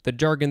understand the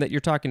jargon that you're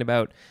talking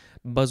about,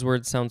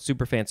 buzzwords sound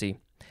super fancy.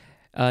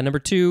 Number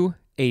 2,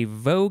 a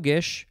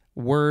voguish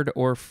word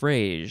or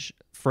phrase.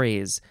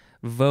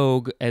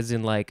 Vogue as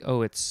in like,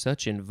 oh, it's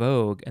such in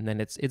vogue, and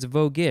then it's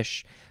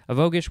voguish. A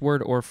voguish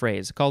word or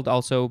phrase, called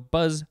also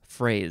buzz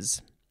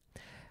phrase.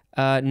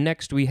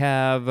 Next we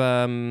have,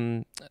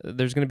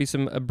 there's going to be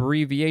some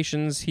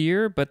abbreviations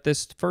here, but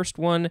this first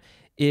one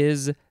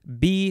is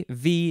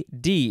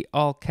BVD,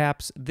 all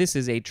caps. This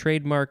is a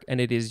trademark,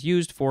 and it is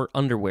used for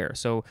underwear.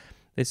 So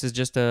this is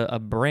just a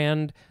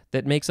brand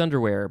that makes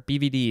underwear,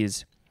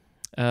 BVDs.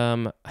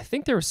 I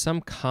think there was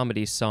some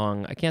comedy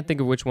song. I can't think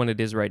of which one it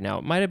is right now.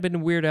 It might have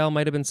been Weird Al,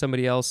 might have been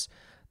somebody else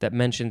that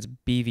mentions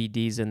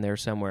BVDs in there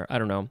somewhere. I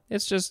don't know.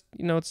 It's just,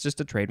 it's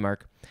just a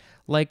trademark.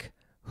 Like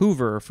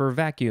Hoover for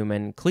vacuum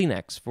and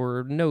Kleenex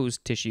for nose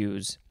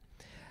tissues.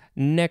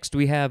 Next,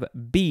 we have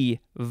B,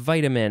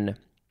 vitamin.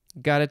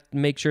 Gotta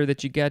make sure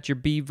that you got your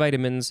B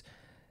vitamins.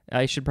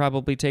 I should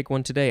probably take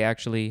one today,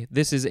 actually.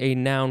 This is a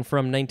noun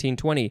from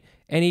 1920.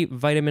 Any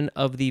vitamin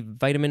of the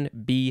vitamin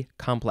B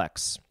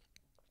complex.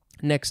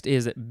 Next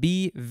is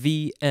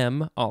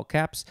BVM, all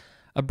caps,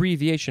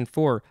 abbreviation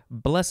for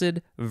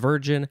Blessed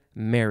Virgin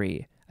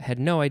Mary. I had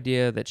no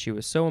idea that she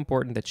was so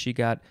important that she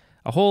got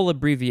a whole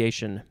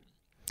abbreviation.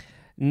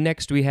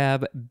 Next, we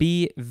have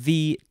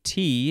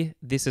BVT.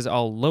 This is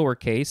all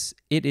lowercase.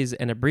 It is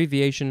an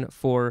abbreviation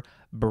for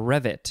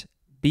brevet,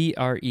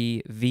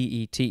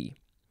 BREVET.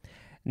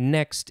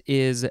 Next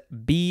is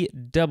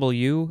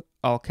BW,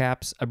 all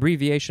caps,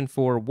 abbreviation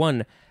for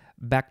 1,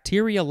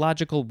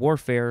 bacteriological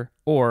warfare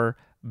or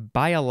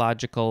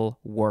biological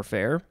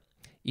warfare.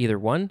 Either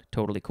one,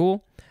 totally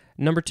cool.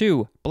 Number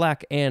 2,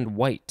 black and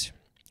white,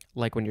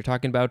 like when you're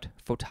talking about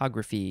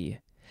photography.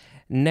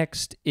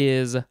 Next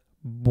is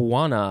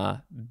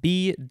Bwana,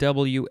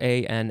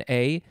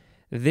 BWANA.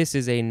 This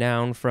is a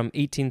noun from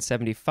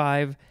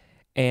 1875,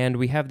 and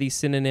we have the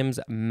synonyms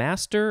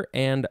master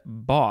and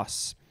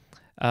boss.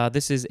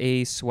 This is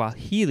a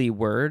Swahili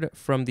word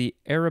from the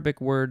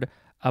Arabic word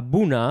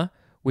abuna,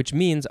 which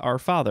means our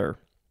father.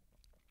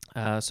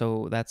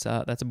 So that's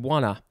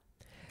Bwana.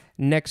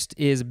 Next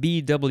is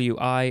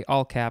BWI,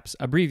 all caps,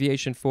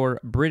 abbreviation for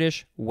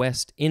British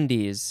West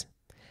Indies.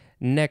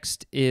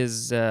 Next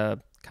is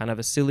kind of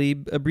a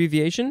silly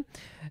abbreviation.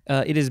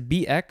 It is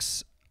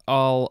BX,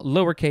 all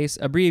lowercase,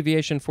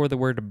 abbreviation for the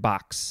word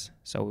box.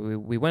 So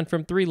we went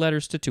from 3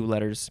 letters to 2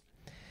 letters.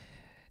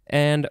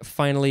 And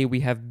finally, we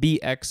have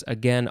BX,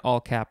 again,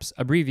 all caps,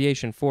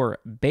 abbreviation for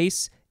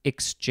base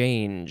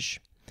exchange.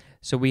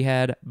 So we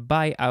had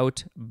buy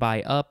out,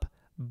 buy up,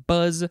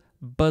 buzz,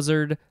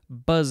 buzzard,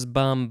 buzz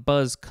bomb,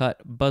 buzz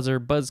cut, buzzer,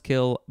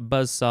 buzzkill,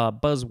 buzzsaw,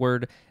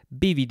 buzzword,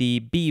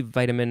 BVD, B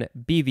vitamin,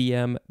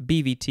 BVM,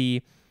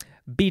 BVT,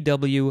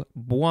 BW,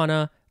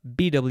 Bwana,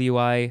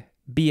 BWI,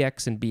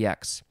 BX, and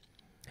BX.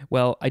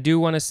 Well, I do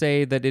want to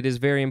say that it is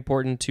very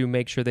important to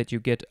make sure that you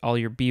get all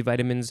your B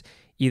vitamins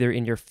either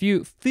in your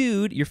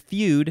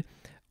food,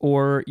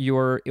 or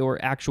your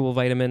actual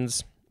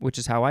vitamins, which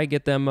is how I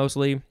get them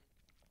mostly.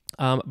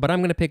 But I'm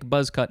going to pick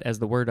buzzcut as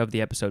the word of the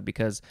episode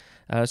because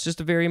it's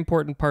just a very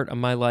important part of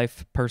my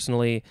life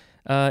personally.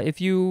 If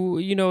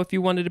you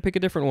wanted to pick a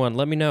different one,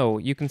 let me know.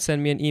 You can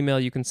send me an email,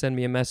 you can send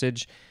me a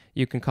message,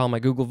 you can call my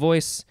Google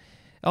Voice,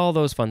 all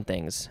those fun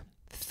things.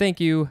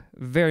 Thank you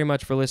very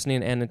much for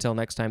listening, and until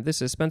next time,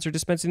 this is Spencer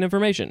dispensing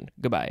information.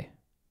 Goodbye.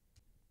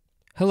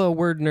 Hello,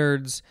 word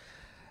nerds.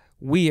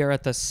 We are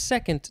at the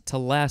second to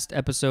last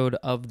episode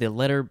of the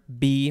letter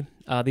B.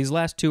 These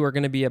last 2 are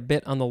going to be a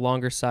bit on the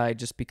longer side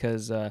just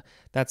because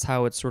that's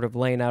how it's sort of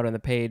laying out on the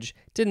page.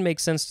 It didn't make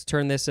sense to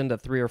turn this into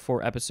 3 or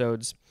 4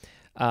 episodes.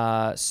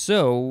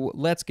 So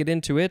let's get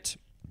into it.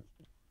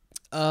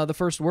 The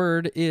first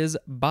word is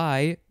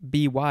by,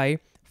 B-Y,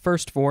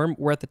 first form.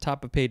 We're at the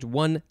top of page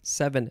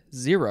 170.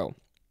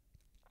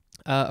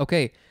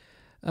 Okay,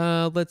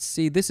 let's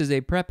see. This is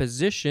a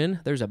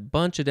preposition. There's a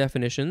bunch of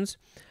definitions.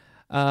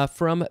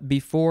 From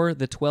before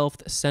the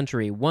 12th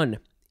century. 1,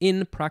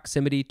 in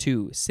proximity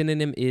to.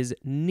 Synonym is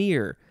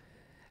near,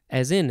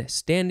 as in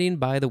standing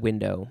by the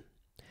window.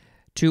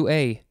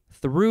 2a,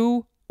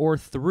 through or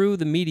through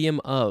the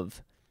medium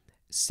of.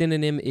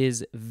 synonym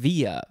is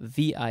via,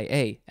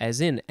 V-I-A,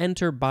 as in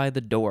enter by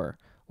the door,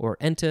 or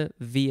enter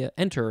via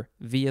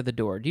the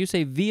door. Do you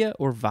say via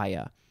or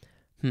via?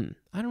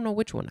 I don't know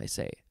which one I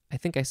say. I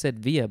think I said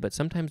via, but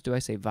sometimes do I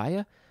say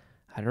via?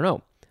 I don't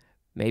know.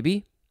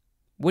 Maybe.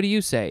 What do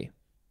you say?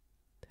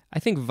 I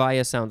think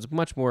via sounds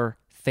much more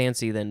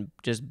fancy than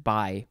just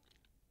by.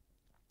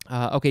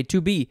 Okay,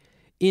 to be,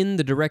 in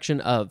the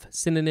direction of.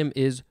 Synonym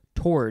is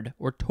toward,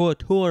 or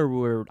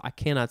toward. I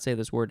cannot say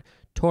this word.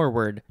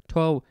 Toward.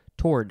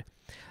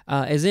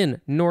 As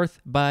in north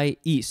by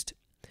east.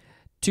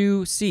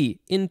 To see,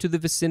 into the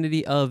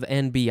vicinity of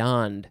and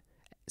beyond.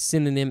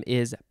 Synonym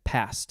is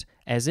past,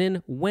 as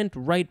in went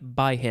right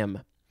by him.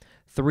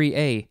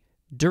 3a,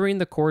 during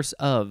the course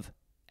of,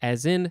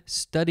 as in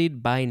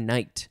studied by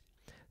night.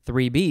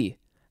 3b,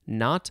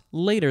 not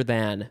later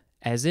than,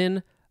 as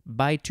in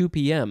by 2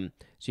 p.m.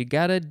 So you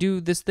got to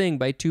do this thing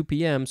by 2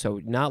 p.m.,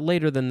 so not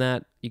later than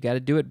that. You got to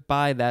do it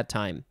by that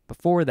time,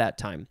 before that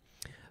time.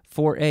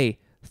 4a,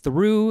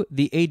 through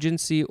the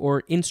agency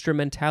or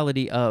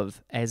instrumentality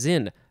of, as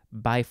in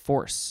by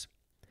force.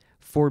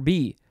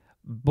 4b,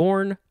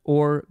 born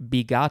or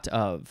begot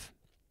of,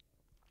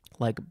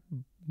 like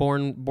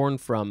born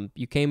from,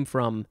 you came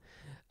from.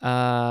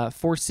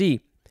 4c,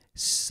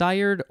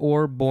 sired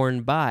or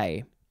born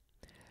by.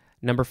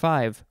 Number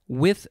 5,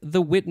 with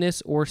the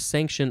witness or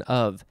sanction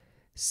of,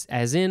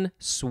 as in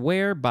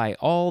swear by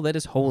all that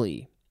is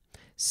holy.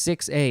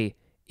 6a,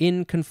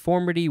 in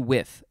conformity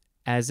with,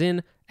 as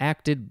in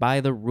acted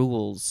by the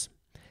rules.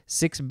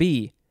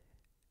 6b,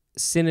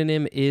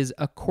 synonym is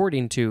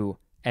according to,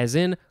 as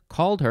in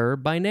called her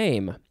by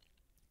name.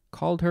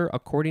 Called her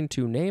according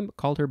to name?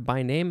 Called her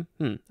by name?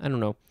 I don't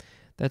know.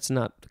 That's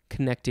not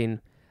connecting.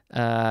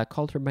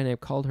 Called her by name,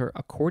 called her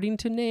according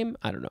to name?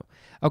 I don't know.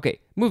 Okay,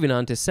 moving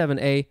on to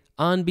 7a,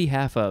 on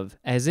behalf of,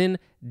 as in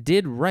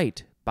did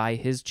right by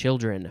his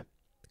children.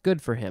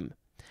 Good for him.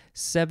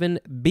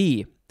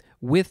 7b,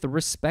 with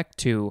respect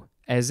to,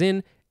 as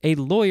in a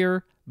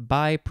lawyer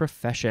by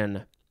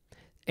profession.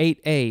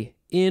 8a,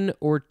 in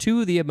or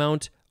to the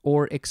amount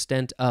or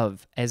extent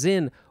of, as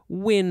in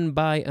win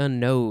by a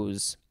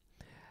nose.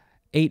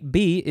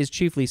 8b is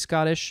chiefly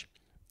Scottish.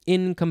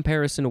 In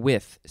comparison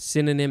with,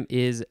 synonym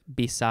is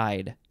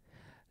beside.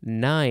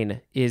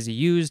 9 is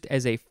used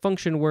as a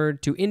function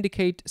word to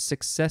indicate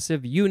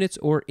successive units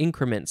or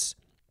increments.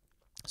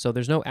 So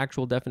there's no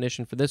actual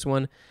definition for this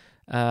one.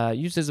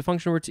 Used as a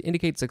function word to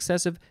indicate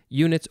successive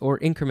units or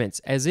increments,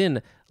 as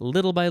in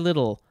little by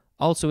little,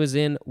 also as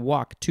in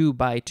walk 2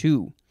 by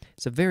 2.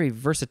 It's a very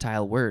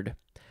versatile word.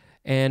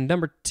 And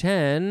number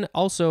 10,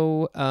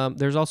 also,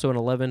 there's also an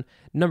 11.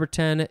 Number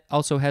 10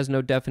 also has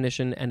no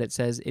definition, and it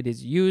says it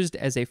is used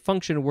as a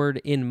function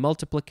word in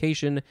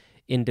multiplication,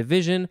 in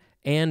division,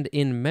 and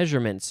in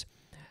measurements,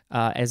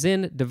 as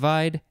in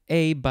divide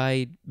A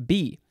by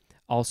B,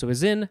 also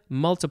as in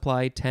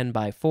multiply 10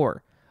 by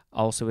 4,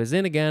 also as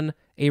in, again,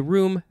 a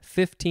room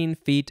 15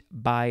 feet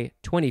by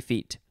 20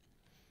 feet.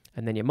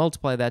 And then you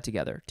multiply that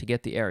together to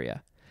get the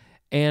area.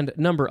 And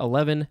number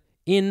 11,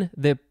 in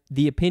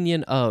the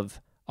opinion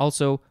of,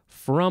 also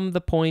from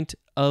the point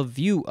of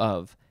view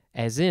of,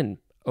 as in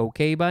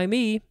okay by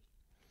me.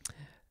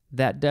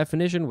 That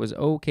definition was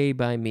okay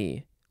by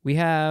me. We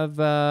have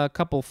a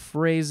couple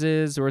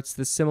phrases, or it's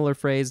the similar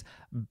phrase,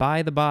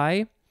 by the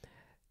by,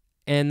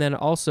 and then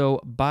also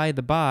by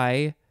the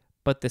by,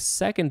 but the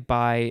second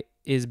by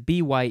is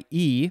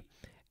bye,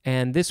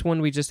 and this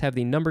one we just have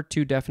the number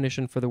 2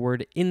 definition for the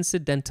word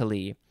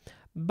incidentally.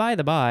 By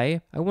the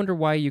by, I wonder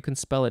why you can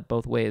spell it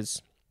both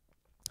ways.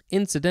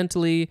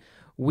 Incidentally,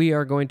 we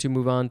are going to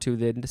move on to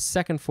the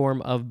second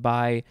form of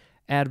by,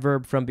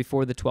 adverb from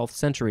before the 12th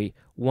century.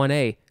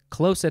 1a,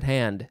 close at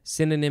hand,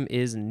 synonym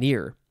is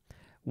near.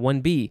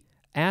 1b,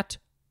 at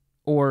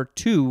or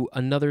to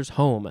another's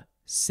home,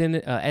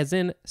 as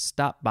in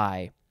stop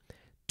by.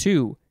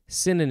 2,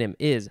 synonym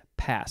is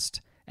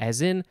past,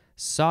 as in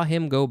saw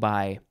him go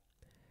by.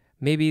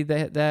 Maybe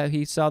that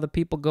he saw the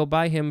people go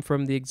by him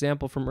from the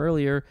example from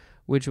earlier,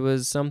 which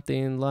was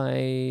something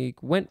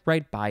like went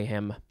right by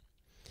him.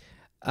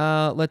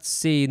 Let's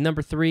see.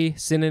 Number 3,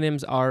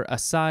 synonyms are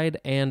aside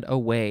and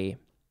away.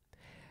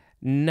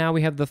 Now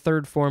we have the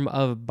third form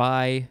of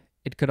by.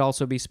 It could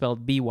also be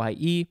spelled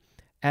bye,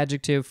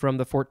 adjective from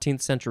the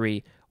 14th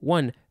century.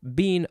 1,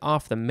 being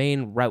off the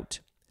main route.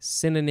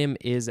 Synonym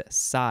is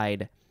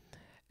side.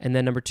 And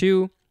then number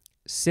 2,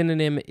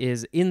 synonym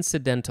is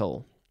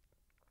incidental.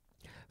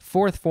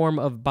 Fourth form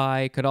of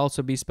by could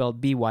also be spelled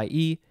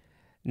bye.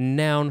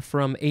 Noun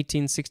from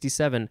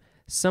 1867,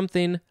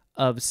 something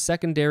of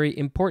secondary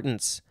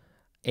importance,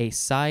 a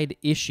side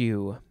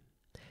issue.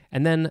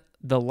 And then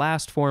the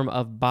last form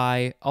of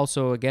by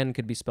also again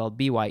could be spelled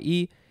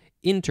bye,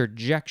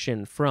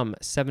 interjection from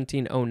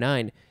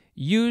 1709,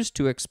 used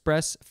to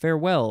express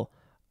farewell,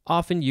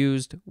 often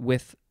used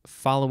with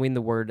following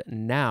the word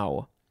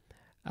now.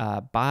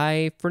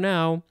 Bye for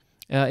now.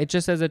 It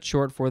just says it's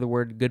short for the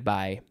word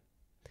goodbye.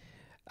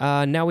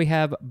 Now we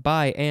have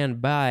by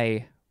and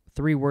by,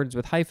 3 words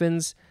with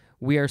hyphens.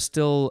 We are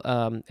still,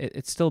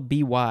 it's still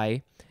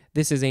by.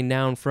 This is a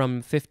noun from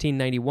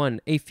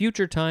 1591, a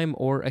future time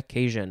or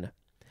occasion.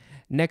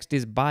 Next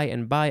is by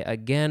and by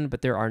again,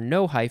 but there are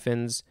no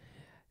hyphens.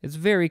 It's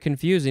very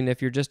confusing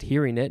if you're just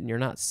hearing it and you're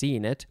not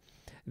seeing it.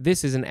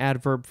 This is an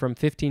adverb from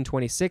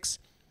 1526.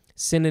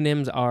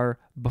 Synonyms are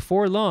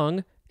before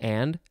long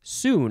and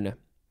soon.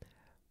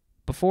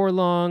 Before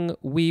long,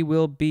 we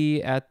will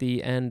be at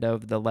the end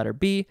of the letter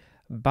B.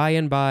 By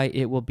and by,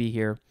 it will be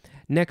here.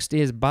 Next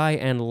is by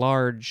and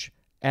large,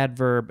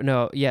 adverb from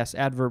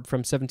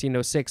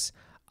 1706.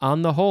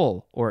 On the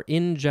whole, or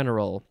in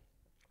general.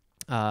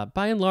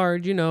 By and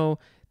large,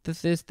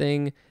 this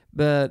thing.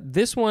 But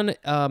this one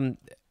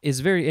is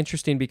very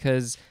interesting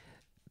because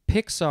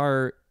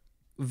Pixar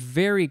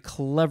very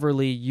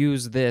cleverly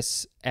used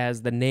this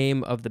as the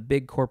name of the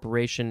big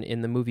corporation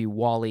in the movie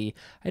WALL-E.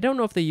 I don't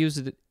know if they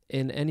used it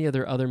in any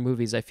other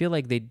movies. I feel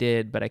like they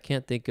did, but I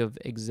can't think of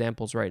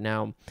examples right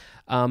now.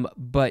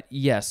 But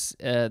yes,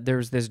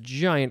 there's this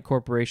giant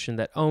corporation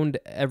that owned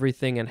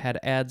everything and had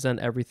ads on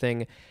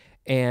everything,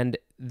 and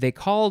they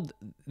called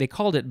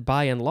it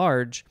by and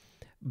large,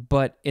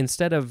 but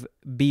instead of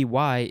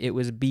BY, it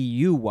was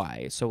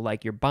BUY. So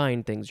like you're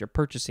buying things, you're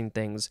purchasing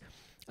things.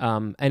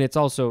 And it's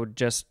also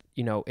just,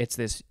 it's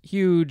this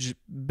huge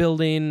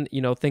building,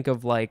 think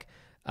of like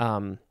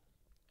a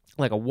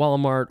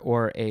Walmart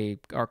or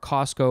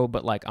Costco,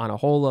 but like on a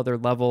whole other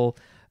level.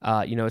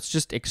 It's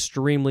just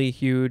extremely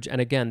huge. And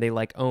again, they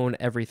like own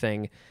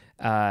everything.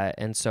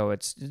 And so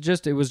it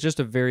was just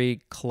a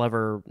very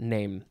clever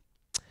name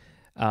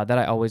that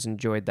I always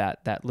enjoyed,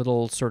 that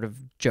little sort of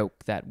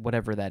joke, that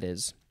whatever that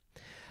is.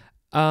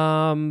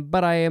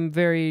 But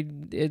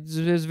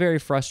it's very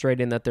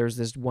frustrating that there's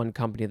this one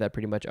company that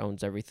pretty much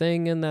owns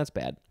everything, and that's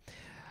bad.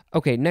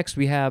 Okay, next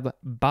we have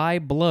by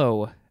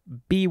blow,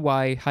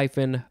 by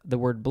hyphen the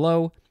word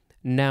blow,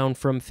 noun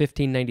from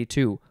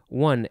 1592.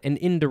 1, an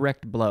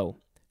indirect blow.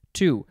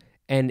 2,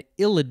 an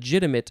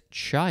illegitimate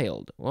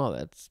child.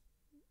 Well,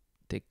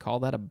 they call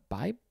that a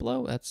by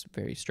blow? That's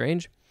very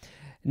strange.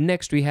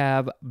 Next we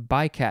have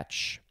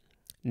bycatch,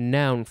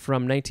 noun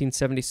from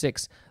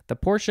 1976. The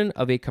portion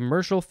of a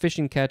commercial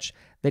fishing catch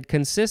that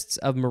consists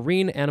of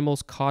marine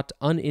animals caught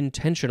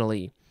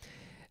unintentionally.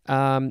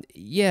 I've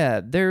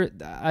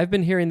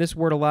been hearing this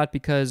word a lot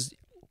because,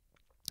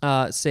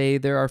 say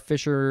there are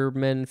fisher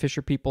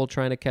people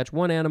trying to catch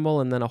one animal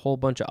and then a whole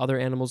bunch of other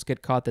animals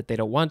get caught that they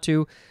don't want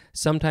to.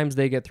 Sometimes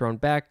they get thrown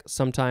back.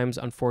 Sometimes,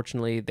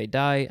 unfortunately, they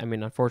die. I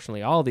mean,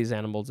 unfortunately, all these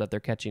animals that they're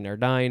catching are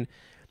dying.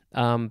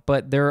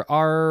 But there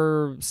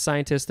are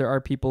scientists, there are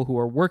people who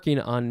are working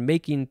on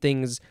making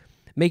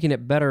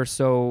it better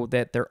so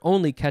that they're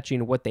only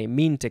catching what they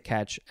mean to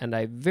catch. And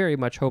I very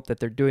much hope that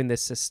they're doing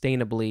this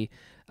sustainably.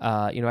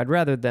 I'd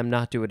rather them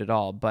not do it at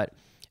all. But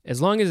as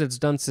long as it's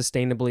done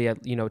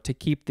sustainably, to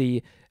keep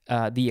the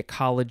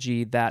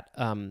ecology, that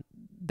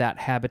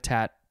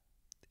habitat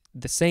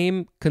the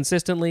same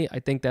consistently,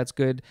 I think that's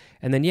good.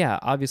 And then,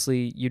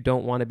 obviously you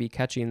don't want to be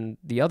catching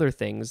the other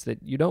things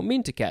that you don't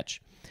mean to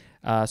catch.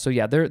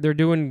 They're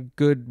doing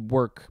good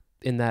work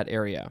in that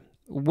area.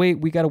 We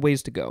got a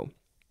ways to go.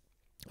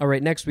 All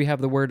right, next we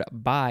have the word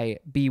by,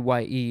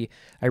 B-Y-E.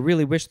 I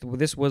really wish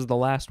this was the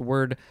last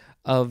word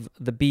of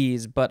the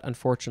B's, but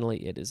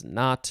unfortunately it is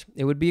not.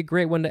 It would be a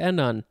great one to end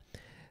on.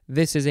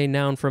 This is a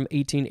noun from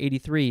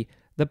 1883.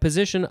 The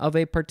position of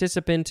a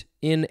participant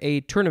in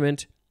a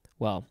tournament.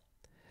 Well,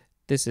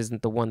 this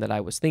isn't the one that I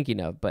was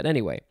thinking of, but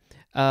anyway.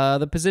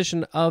 The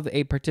position of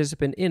a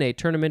participant in a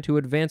tournament who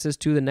advances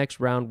to the next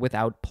round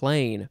without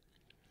playing.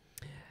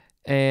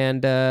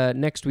 And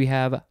next we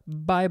have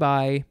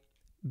bye-bye,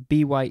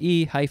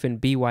 B-Y-E hyphen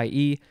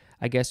B-Y-E.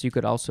 I guess you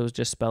could also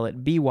just spell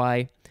it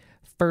B-Y.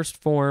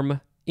 First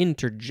form,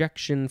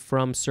 interjection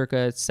from circa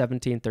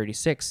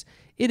 1736.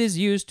 It is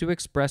used to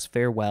express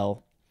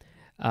farewell.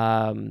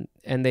 And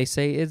they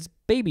say it's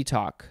baby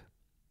talk,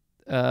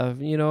 of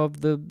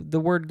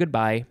the word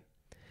goodbye.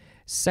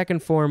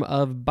 Second form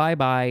of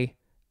bye-bye,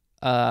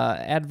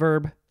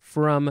 adverb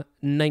from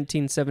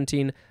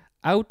 1917,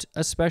 out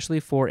especially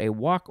for a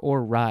walk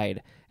or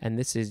ride. And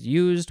this is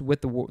used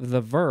with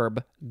the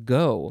verb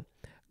go.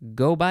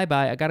 Go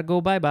bye-bye. I gotta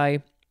go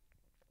bye-bye.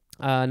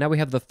 Now we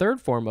have the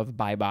third form of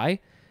bye-bye.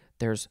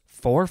 There's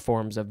 4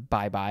 forms of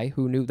bye-bye.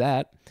 Who knew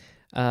that?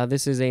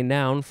 This is a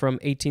noun from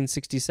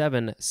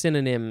 1867.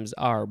 Synonyms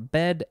are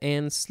bed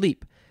and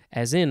sleep,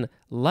 as in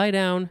lie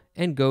down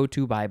and go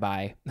to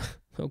bye-bye.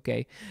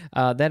 Okay.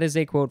 That is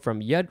a quote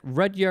from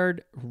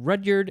Rudyard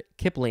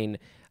Kipling.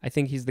 I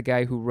think he's the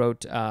guy who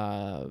wrote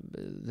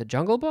The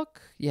Jungle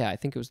Book. Yeah, I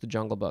think it was The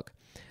Jungle Book.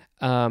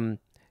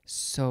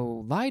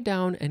 So lie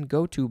down and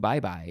go to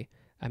bye-bye.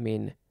 I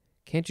mean,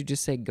 can't you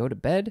just say go to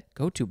bed,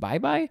 go to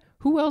bye-bye?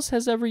 Who else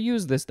has ever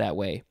used this that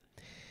way?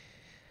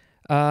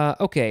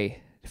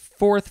 Okay,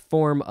 fourth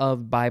form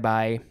of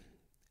bye-bye.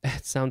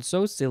 It sounds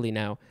so silly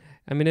now.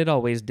 I mean, it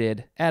always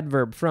did.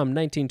 Adverb from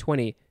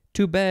 1920,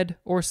 to bed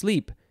or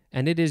sleep.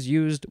 And it is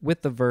used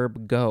with the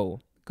verb go.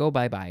 Go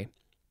bye-bye.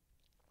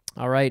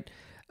 All right.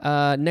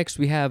 Next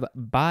we have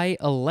by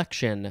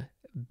election.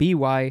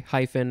 by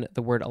hyphen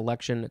the word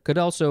election. Could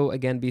also,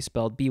 again, be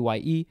spelled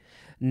bye.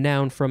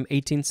 Noun from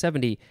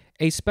 1870.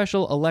 A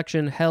special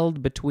election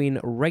held between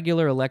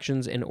regular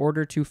elections in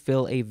order to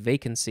fill a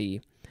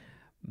vacancy.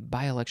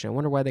 By-election. I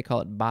wonder why they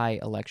call it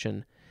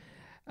by-election.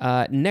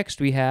 Next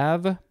we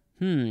have,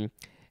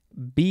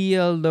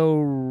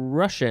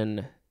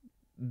 Byelorussian.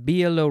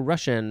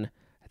 Byelorussian.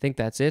 I think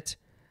that's it.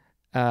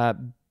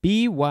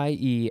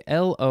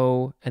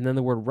 Byelo, and then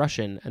the word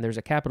Russian, and there's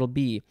a capital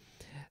B.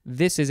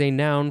 This is a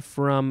noun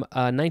from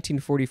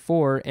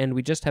 1944, and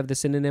we just have the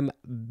synonym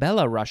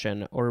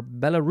Belarusian or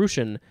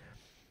Belarusian.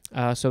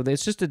 So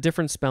it's just a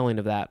different spelling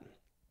of that.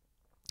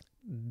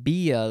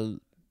 Byelorussian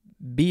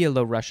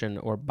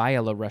or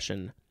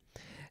Byelorussian.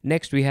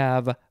 Next we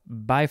have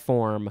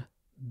biform,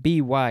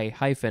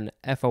 by-form,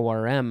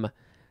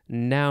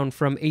 noun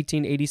from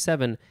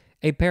 1887,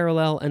 a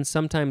parallel and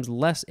sometimes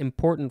less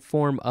important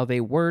form of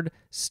a word,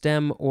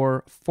 stem,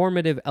 or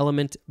formative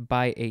element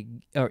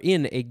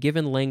in a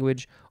given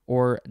language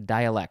or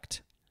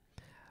dialect.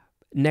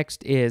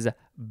 Next is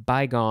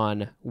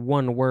bygone,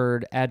 one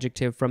word,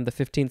 adjective from the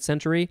 15th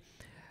century,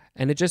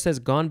 and it just says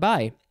gone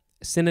by.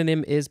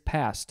 Synonym is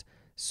past.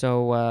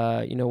 So,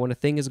 when a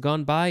thing is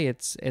gone by,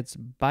 it's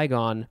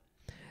bygone.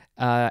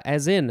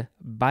 As in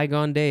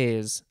bygone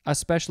days,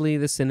 especially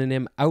the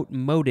synonym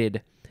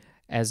outmoded,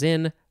 as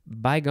in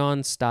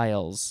bygone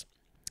styles.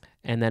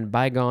 And then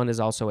bygone is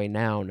also a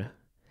noun.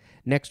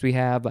 Next we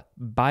have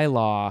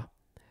bylaw.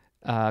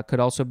 Could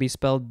also be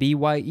spelled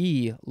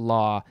bye,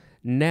 law.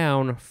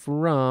 Noun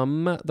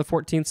from the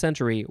 14th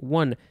century.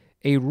 1.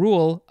 A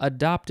rule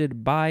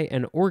adopted by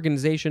an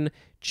organization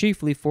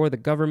chiefly for the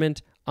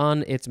government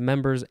on its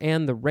members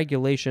and the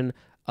regulation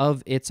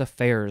of its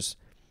affairs.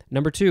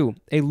 Number 2,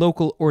 a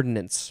local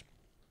ordinance.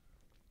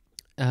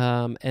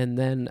 And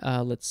then,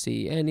 let's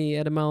see, any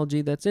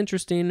etymology that's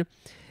interesting.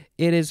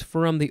 It is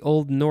from the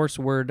Old Norse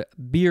word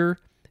byr,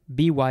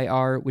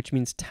 B-Y-R, which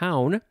means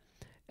town,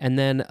 and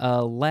then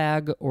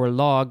lag or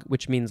log,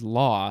 which means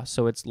law.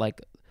 So it's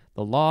like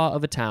the law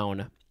of a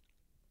town.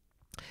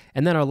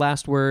 And then our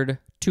last word,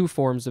 two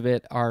forms of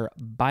it are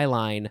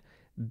byline,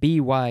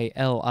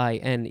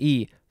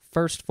 B-Y-L-I-N-E.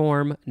 First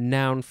form,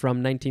 noun from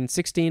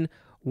 1916.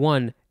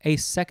 1. A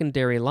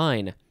secondary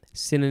line.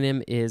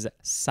 Synonym is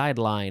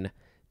sideline.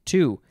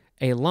 2.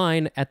 A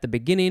line at the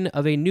beginning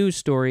of a news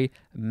story,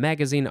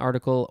 magazine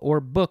article, or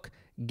book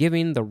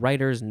giving the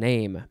writer's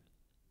name.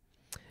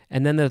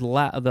 And then the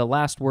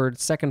last word,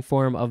 second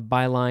form of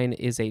byline,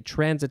 is a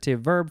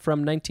transitive verb from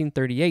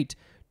 1938,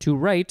 to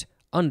write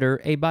under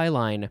a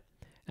byline.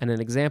 And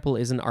an example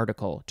is an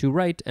article. To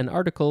write an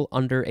article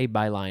under a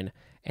byline.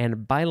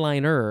 And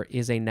byliner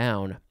is a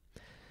noun.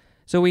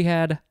 So we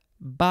had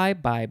by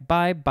and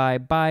by,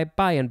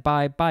 and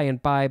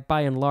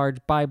large,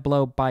 by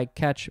blow, by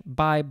catch,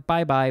 by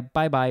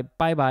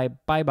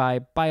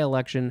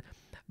election,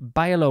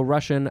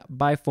 Byelorussian,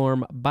 by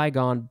form,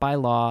 bygone, by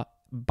law,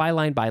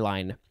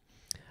 byline.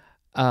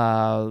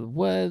 There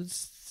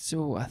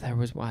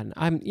was one.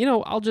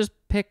 I'll just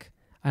pick,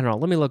 I don't know,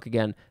 let me look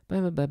again.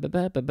 I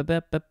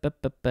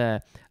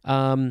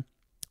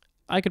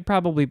could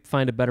probably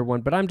find a better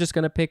one, but I'm just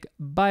going to pick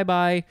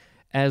bye-bye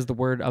as the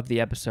word of the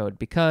episode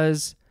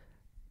because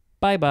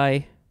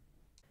bye-bye.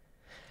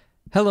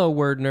 Hello,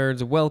 word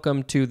nerds.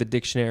 Welcome to the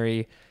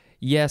dictionary.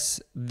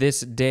 Yes, this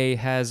day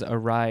has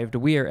arrived.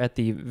 We are at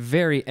the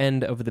very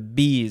end of the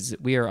B's.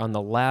 We are on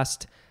the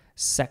last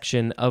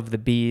section of the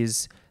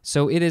B's.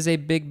 So it is a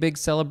big, big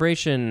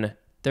celebration.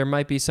 There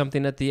might be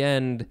something at the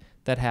end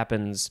that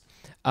happens.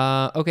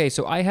 Okay,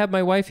 so I have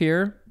my wife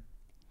here.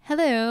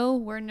 Hello,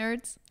 word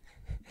nerds.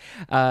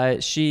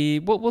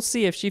 We'll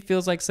see if she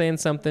feels like saying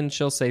something,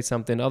 she'll say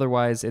something.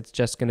 Otherwise, it's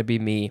just going to be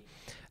me.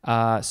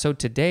 So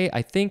today,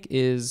 I think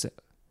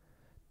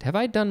have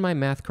I done my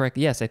math correct?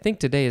 Yes, I think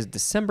today is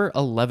December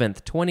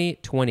 11th,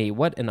 2020.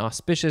 What an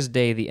auspicious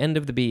day, the end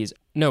of the B's.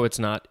 No, it's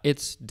not.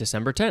 It's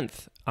December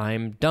 10th.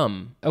 I'm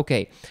dumb.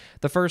 Okay,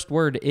 the first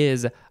word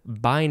is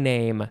by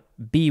name,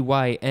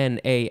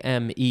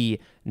 B-Y-N-A-M-E,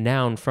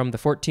 noun from the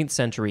 14th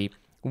century.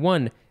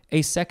 1,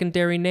 a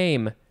secondary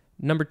name.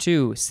 Number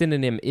 2,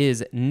 synonym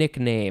is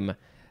nickname.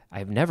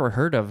 I've never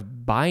heard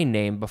of by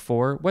name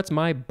before. What's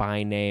my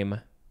by name?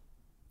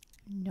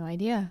 No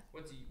idea.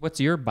 What's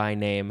your by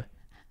name?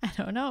 I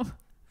don't know.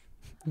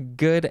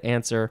 Good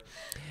answer.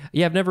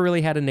 Yeah, I've never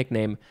really had a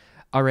nickname.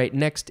 All right,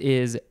 next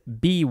is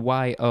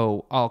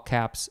BYO, all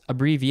caps,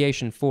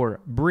 abbreviation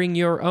for bring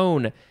your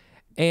own.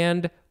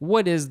 And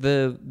what is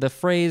the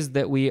phrase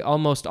that we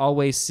almost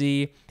always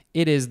see?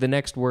 It is the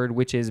next word,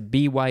 which is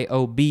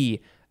BYOB,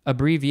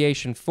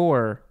 abbreviation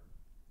for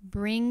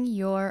bring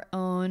your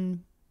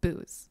own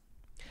booze.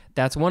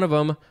 That's one of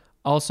them.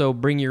 Also,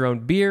 bring your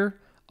own beer.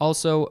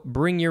 Also,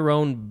 bring your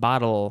own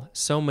bottle.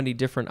 So many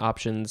different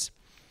options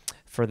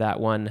for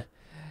that one.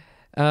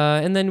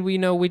 And then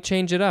we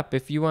change it up.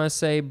 If you want to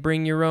say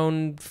bring your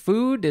own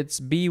food, it's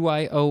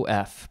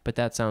BYOF, but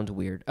that sounds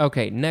weird.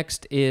 Okay,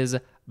 next is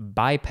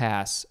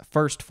bypass.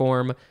 First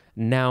form,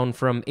 noun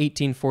from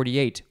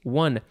 1848.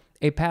 1,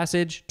 a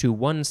passage to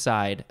one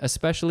side,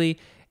 especially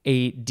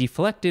A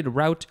deflected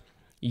route,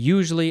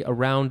 usually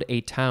around a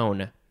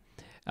town.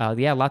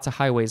 Lots of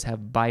highways have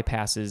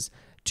bypasses.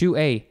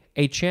 2A,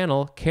 a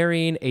channel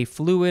carrying a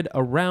fluid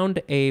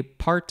around a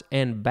part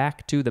and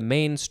back to the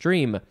main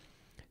stream.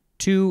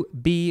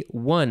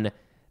 2B1,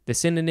 the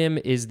synonym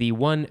is the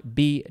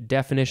 1B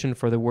definition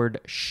for the word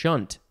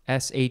shunt,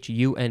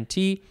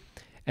 S-H-U-N-T,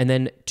 and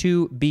then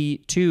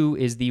 2B2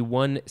 is the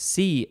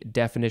 1C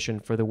definition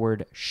for the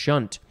word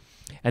shunt.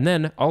 And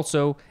then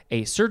also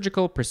a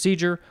surgical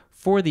procedure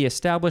for the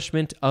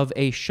establishment of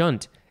a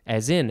shunt,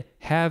 as in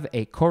have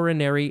a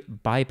coronary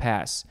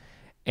bypass.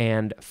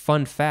 And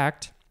fun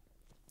fact,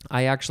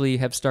 I actually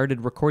have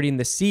started recording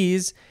the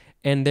C's,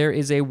 and there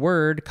is a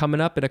word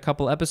coming up in a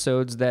couple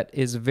episodes that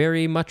is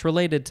very much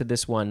related to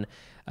this one.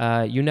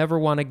 You never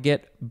want to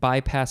get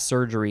bypass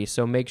surgery,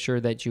 so make sure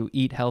that you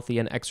eat healthy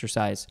and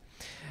exercise.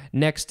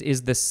 Next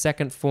is the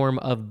second form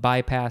of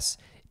bypass.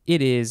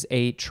 It is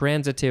a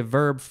transitive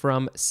verb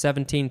from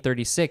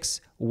 1736,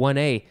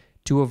 1A,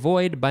 to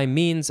avoid by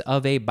means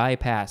of a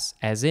bypass,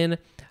 as in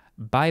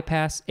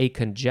bypass a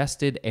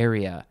congested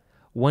area.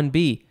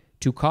 1B,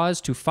 to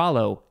cause to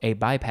follow a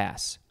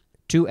bypass.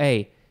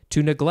 2A,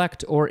 to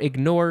neglect or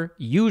ignore,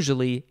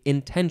 usually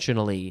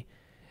intentionally.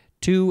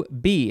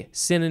 2B,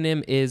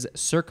 synonym is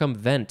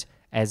circumvent,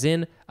 as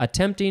in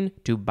attempting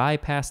to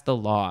bypass the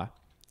law.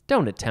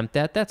 Don't attempt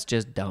that, that's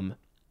just dumb.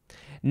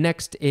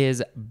 Next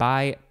is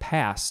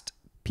bypassed,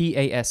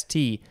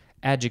 P-A-S-T,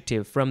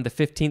 adjective from the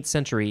 15th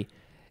century,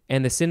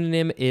 and the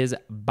synonym is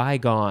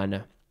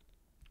bygone.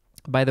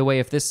 By the way,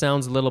 if this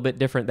sounds a little bit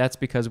different, that's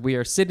because we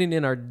are sitting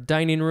in our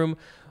dining room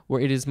where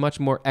it is much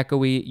more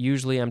echoey.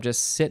 Usually I'm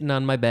just sitting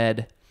on my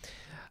bed.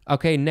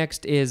 Okay,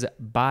 next is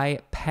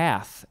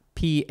bypath,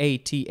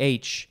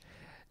 P-A-T-H,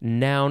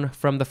 noun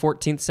from the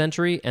 14th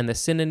century, and the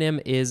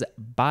synonym is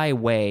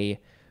byway,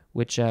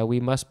 which we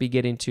must be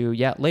getting to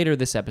later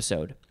this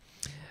episode.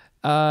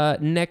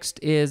 Next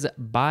is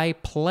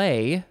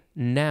byplay,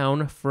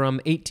 noun from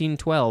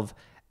 1812,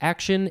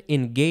 action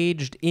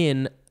engaged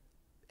in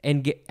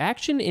on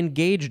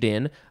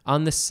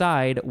the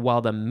side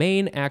while the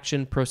main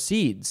action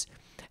proceeds,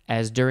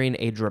 as during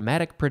a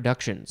dramatic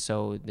production.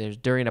 So there's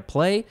during a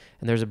play,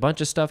 and there's a bunch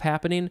of stuff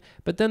happening,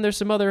 but then there's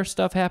some other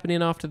stuff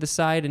happening off to the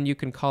side, and you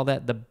can call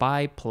that the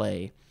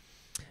byplay.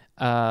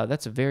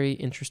 That's a very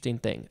interesting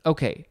thing.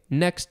 Okay,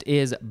 next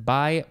is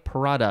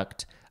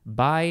byproduct.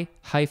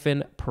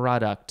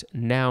 By-product,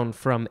 noun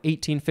from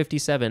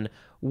 1857.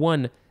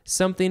 1.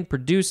 Something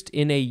produced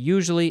in a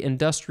usually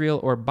industrial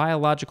or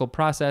biological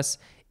process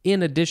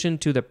in addition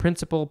to the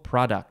principal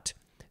product.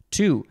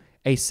 2.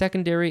 A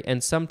secondary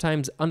and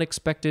sometimes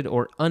unexpected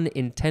or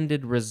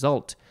unintended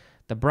result.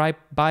 The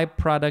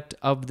byproduct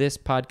of this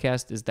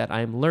podcast is that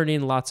I'm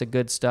learning lots of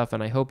good stuff,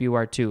 and I hope you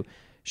are too.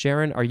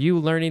 Sharon, are you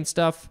learning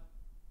stuff?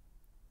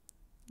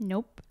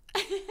 Nope.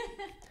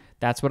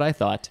 That's what I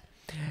thought.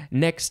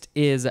 Next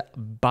is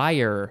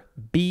byre,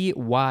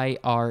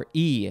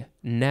 B-Y-R-E,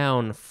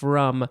 noun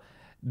from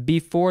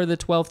before the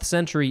 12th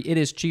century. It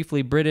is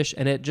chiefly British,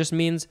 and it just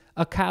means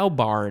a cow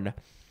barn.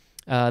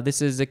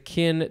 This is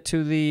akin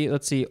to the,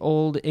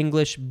 Old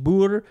English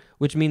bur,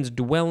 which means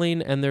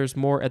dwelling, and there's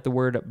more at the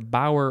word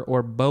bower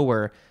or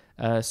bower.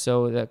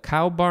 So the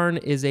cow barn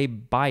is a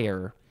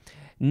byre.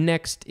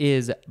 Next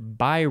is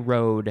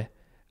byroad,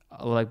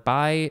 like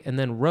by and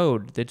then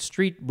road, the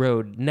street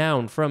road,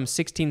 noun from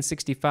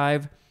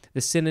 1665.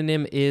 The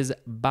synonym is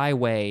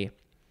byway.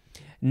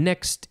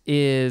 Next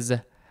is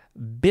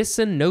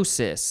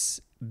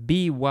Byzantinist,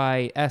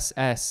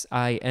 B-Y-S-S-I-N-O-S-I-S,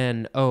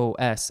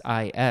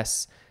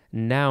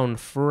 noun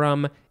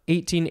from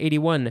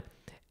 1881,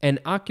 an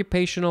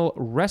occupational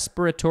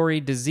respiratory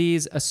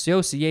disease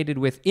associated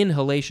with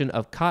inhalation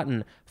of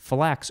cotton,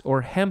 flax,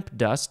 or hemp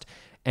dust,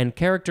 and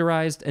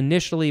characterized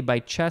initially by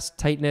chest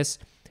tightness,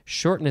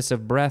 shortness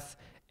of breath,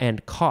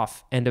 and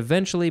cough, and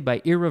eventually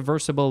by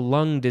irreversible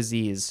lung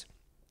disease.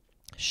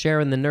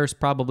 Sharon, the nurse,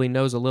 probably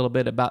knows a little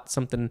bit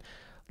something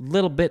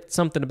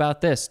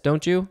about this,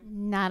 don't you?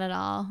 Not at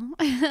all.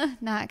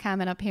 Not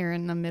common up here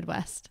in the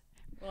Midwest.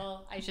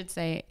 Well, I should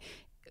say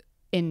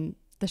in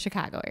the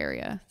Chicago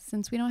area.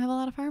 Since we don't have a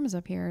lot of farms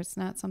up here, it's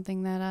not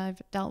something that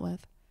I've dealt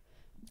with.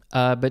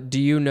 But do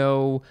you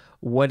know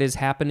what is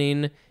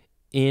happening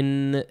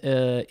in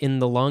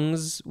the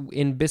lungs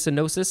in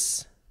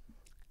byssinosis?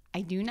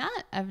 I do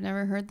not. I've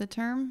never heard the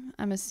term.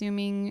 I'm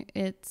assuming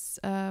it's,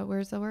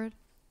 where's the word?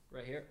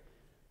 Right here.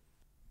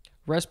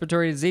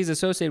 Respiratory disease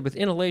associated with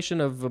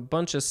inhalation of a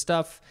bunch of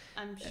stuff.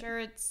 I'm sure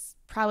it's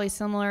probably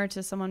similar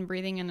to someone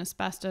breathing in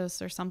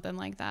asbestos or something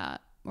like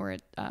that, where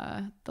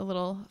the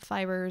little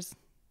fibers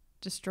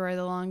destroy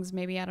the lungs.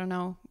 Maybe, I don't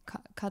know,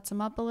 cuts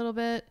them up a little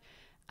bit.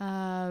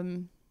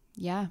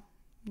 Yeah,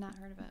 not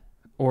heard of it.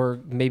 Or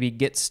maybe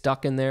get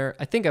stuck in there.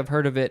 I think I've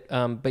heard of it,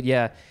 but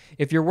yeah,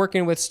 if you're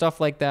working with stuff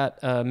like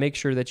that, make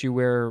sure that you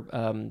wear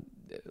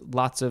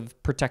lots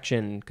of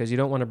protection because you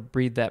don't want to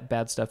breathe that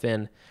bad stuff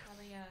in.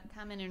 Probably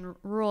common in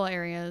rural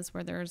areas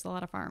where there's a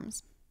lot of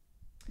farms.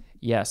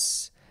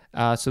 Yes.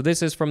 So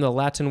this is from the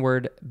Latin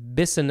word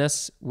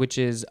bycinus, which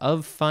is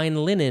of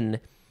fine linen.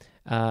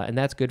 And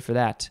that's good for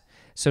that.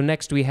 So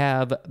next we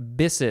have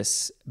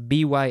byssus,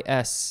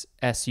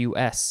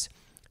 B-Y-S-S-U-S,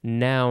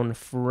 noun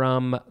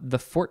from the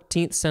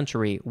 14th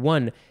century.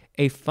 1,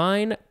 a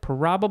fine,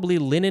 probably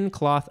linen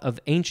cloth of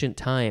ancient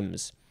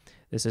times.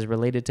 This is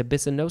related to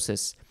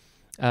byssinosis.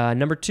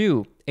 Number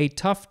 2, a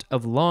tuft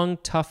of long,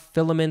 tough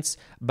filaments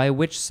by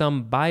which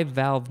some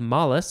bivalve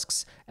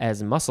mollusks,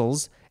 as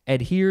mussels,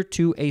 adhere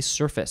to a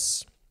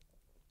surface.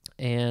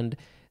 And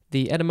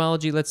the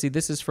etymology, let's see,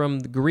 this is from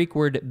the Greek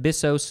word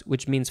byssos,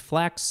 which means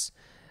flax,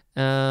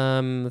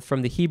 from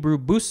the Hebrew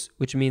bus,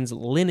 which means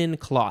linen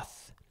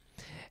cloth.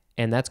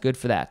 And that's good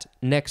for that.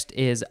 Next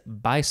is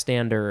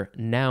bystander,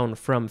 noun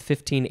from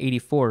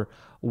 1584.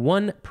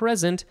 1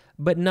 present,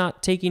 but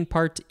not taking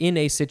part in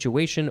a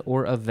situation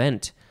or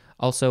event.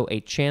 Also a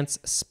chance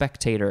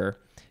spectator.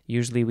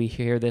 Usually we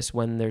hear this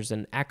when there's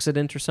an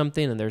accident or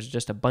something and there's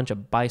just a bunch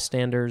of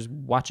bystanders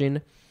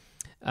watching.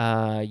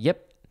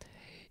 Yep.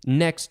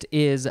 Next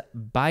is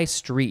by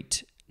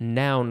street,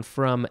 noun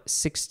from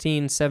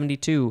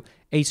 1672.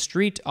 A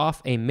street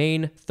off a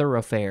main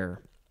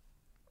thoroughfare.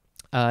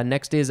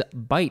 Next is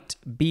byte,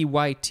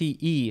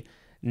 B-Y-T-E,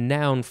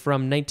 noun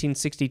from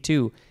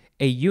 1962.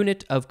 A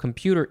unit of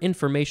computer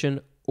information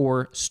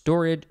or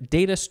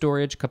data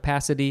storage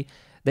capacity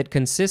that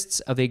consists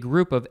of a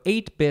group of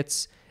 8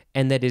 bits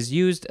and that is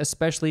used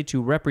especially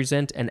to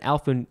represent an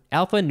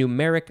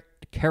alphanumeric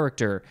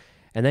character,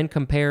 and then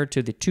compared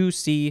to the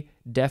 2C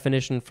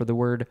definition for the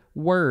word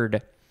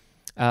word.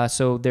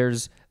 So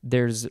there's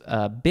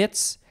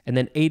bits, and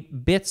then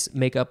 8 bits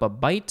make up a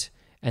byte,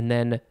 and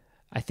then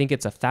I think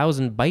it's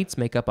 1,000 bytes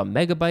make up a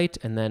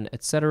megabyte, and then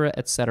et cetera,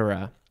 et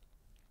cetera.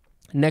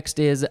 Next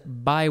is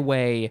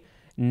byway,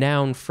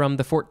 noun from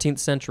the 14th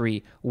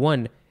century.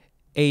 1,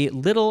 a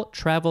little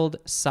traveled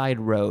side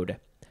road.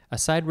 A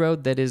side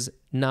road that is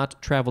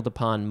not traveled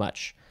upon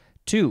much.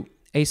 2,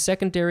 a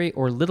secondary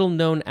or little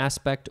known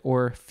aspect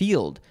or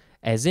field,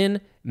 as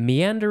in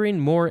meandering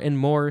more and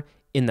more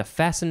in the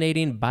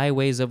fascinating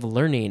byways of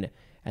learning.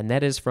 And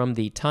that is from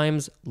the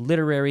Times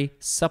Literary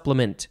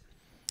Supplement.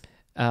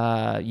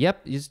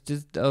 Yep, it's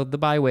just the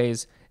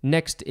byways.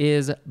 Next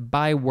is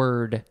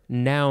byword,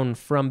 noun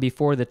from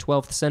before the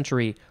 12th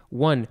century.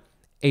 1,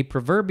 a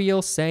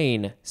proverbial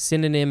saying.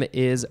 Synonym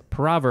is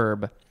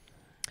proverb.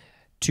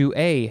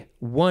 2a,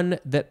 one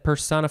that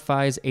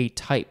personifies a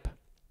type.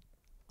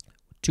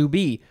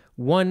 2b,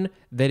 one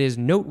that is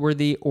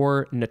noteworthy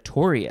or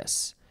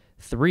notorious.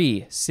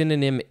 3,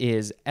 synonym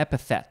is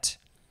epithet.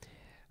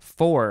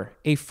 4,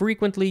 a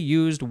frequently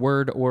used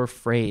word or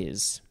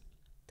phrase.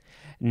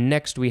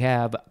 Next we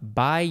have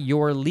by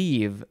your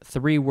leave,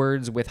 3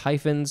 words with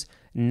hyphens,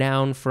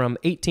 noun from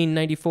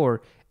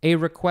 1894, a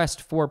request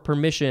for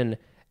permission,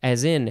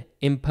 as in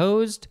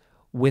imposed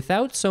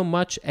without so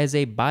much as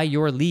a by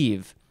your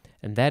leave.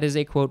 And that is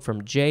a quote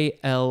from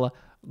J.L.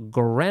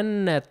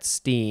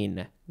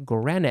 Granetstein.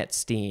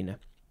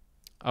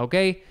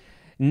 Okay,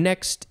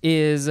 next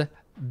is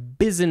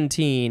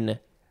Byzantine,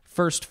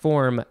 first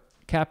form,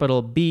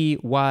 capital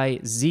B-Y-Z-A-N-T-I-N-E.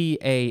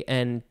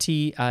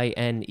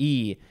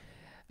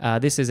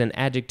 This is an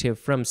adjective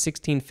from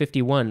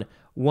 1651.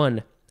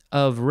 1,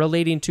 of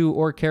relating to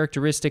or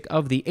characteristic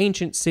of the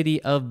ancient city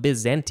of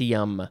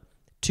Byzantium.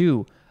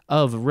 2,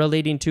 of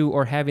relating to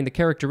or having the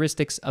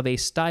characteristics of a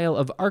style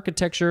of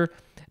architecture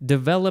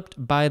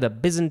developed by the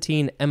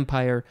Byzantine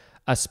Empire,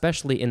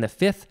 especially in the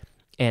 5th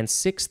and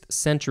 6th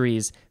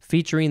centuries,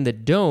 featuring the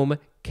dome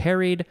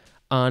carried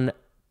on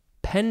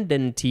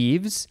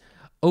pendentives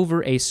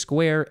over a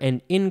square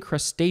and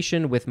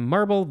incrustation with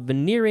marble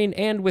veneering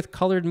and with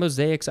colored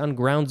mosaics on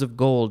grounds of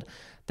gold.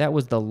 That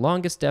was the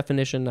longest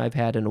definition I've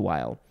had in a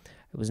while.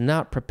 I was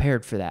not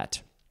prepared for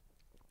that.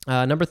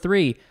 Number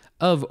 3,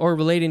 of or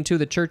relating to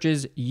the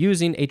churches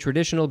using a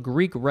traditional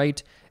Greek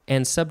rite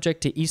and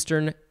subject to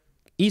Eastern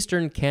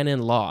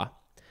canon law.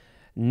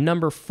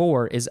 Number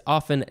 4 is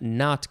often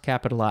not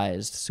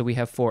capitalized. So we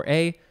have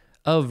 4a,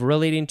 of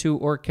relating to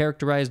or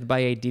characterized by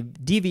a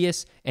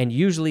devious and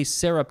usually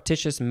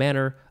surreptitious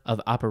manner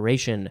of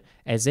operation,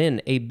 as in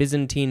a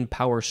Byzantine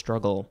power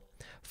struggle.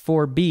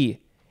 4b,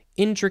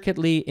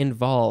 intricately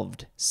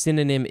involved.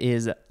 Synonym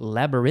is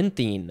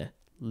labyrinthine,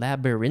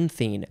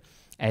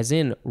 as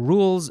in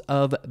rules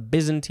of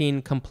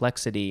Byzantine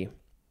complexity.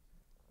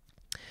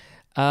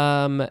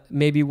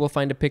 Maybe we'll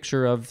find a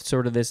picture of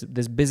sort of this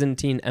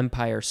Byzantine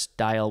Empire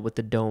style with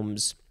the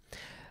domes.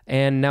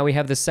 And now we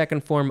have the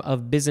second form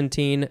of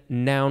Byzantine,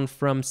 noun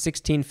from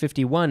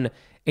 1651,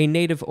 a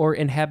native or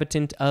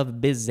inhabitant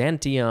of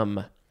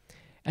Byzantium.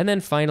 And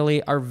then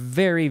finally, our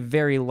very,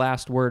 very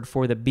last word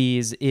for the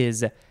B's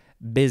is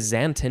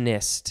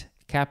Byzantinist,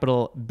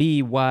 capital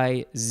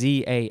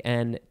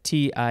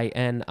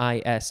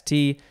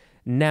B-Y-Z-A-N-T-I-N-I-S-T,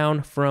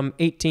 noun from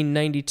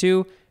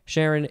 1892.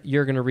 Sharon,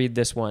 you're going to read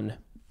this one.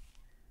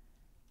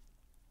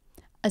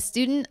 A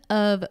student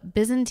of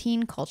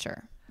Byzantine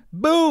culture.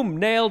 Boom!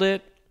 Nailed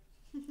it.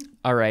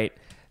 All right.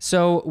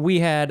 So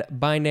we had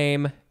by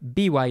name,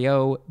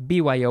 BYO,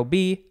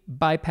 BYOB,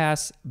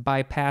 bypass,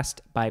 bypassed,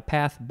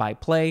 bypath,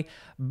 byplay,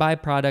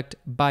 byproduct,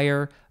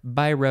 buyer,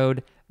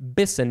 byroad,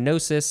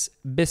 byssinosis,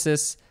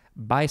 byssus,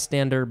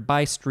 bystander,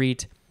 by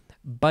street,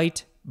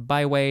 bite,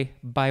 byway,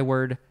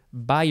 byword,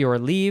 by your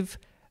leave,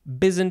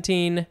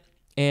 Byzantine,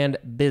 and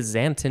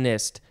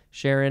Byzantinist.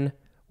 Sharon,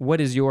 what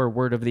is your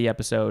word of the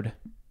episode?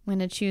 I'm going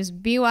to choose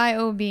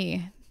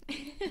BYOB.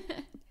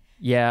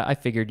 Yeah, I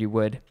figured you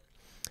would.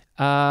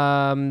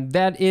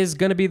 That is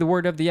going to be the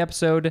word of the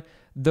episode.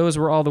 Those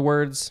were all the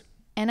words.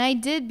 And I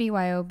did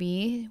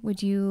BYOB.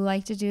 Would you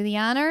like to do the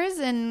honors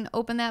and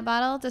open that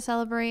bottle to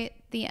celebrate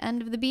the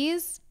end of the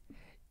bees?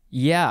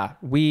 Yeah,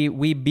 we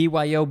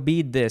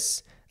BYOB'd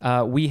this.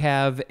 We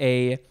have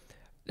a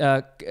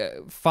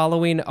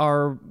following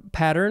our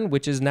pattern,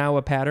 which is now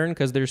a pattern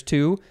because there's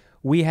two.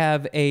 We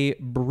have a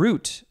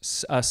brut,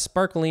 a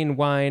sparkling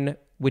wine,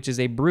 which is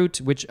a brut,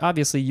 which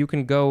obviously you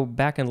can go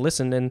back and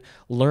listen and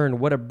learn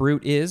what a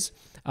brut is.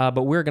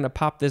 But we're going to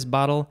pop this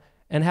bottle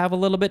and have a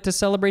little bit to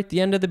celebrate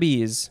the end of the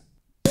bees.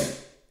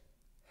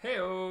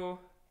 Hey-o.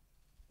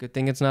 Good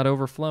thing it's not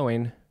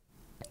overflowing.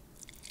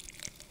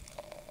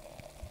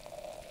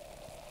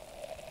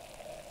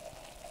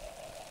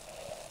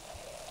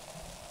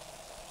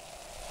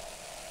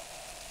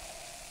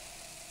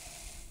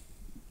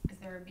 Is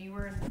there a B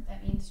word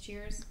that means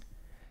cheers?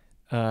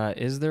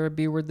 Is there a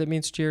B word that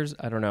means cheers?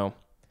 I don't know.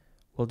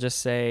 We'll just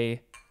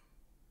say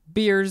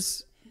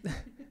beers.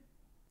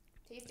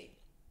 Tasty.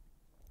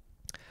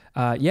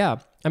 Yeah.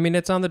 I mean,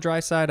 it's on the dry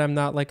side. I'm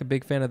not like a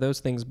big fan of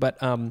those things, but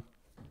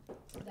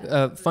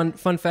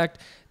fun fact,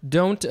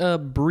 don't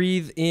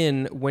breathe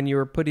in when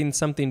you're putting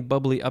something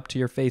bubbly up to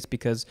your face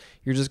because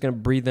you're just going to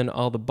breathe in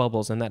all the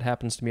bubbles, and that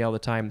happens to me all the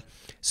time.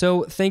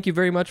 So thank you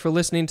very much for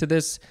listening to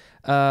this.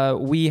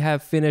 We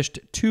have finished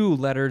 2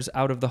 letters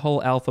out of the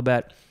whole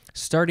alphabet.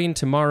 Starting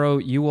tomorrow,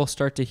 you will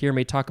start to hear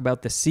me talk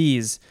about the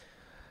C's,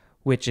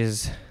 which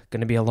is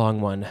going to be a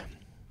long one.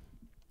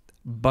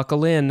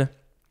 Buckle in.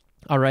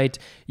 All right.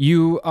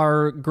 You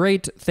are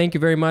great. Thank you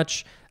very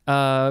much.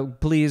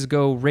 Please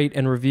go rate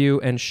and review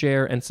and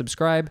share and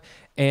subscribe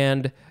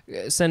and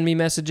send me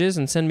messages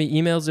and send me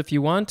emails if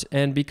you want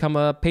and become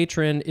a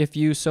patron if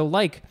you so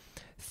like.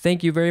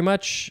 Thank you very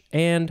much.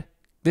 And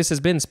this has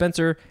been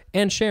Spencer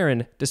and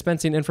Sharon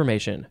dispensing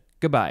information.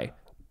 Goodbye.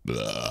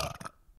 Blah.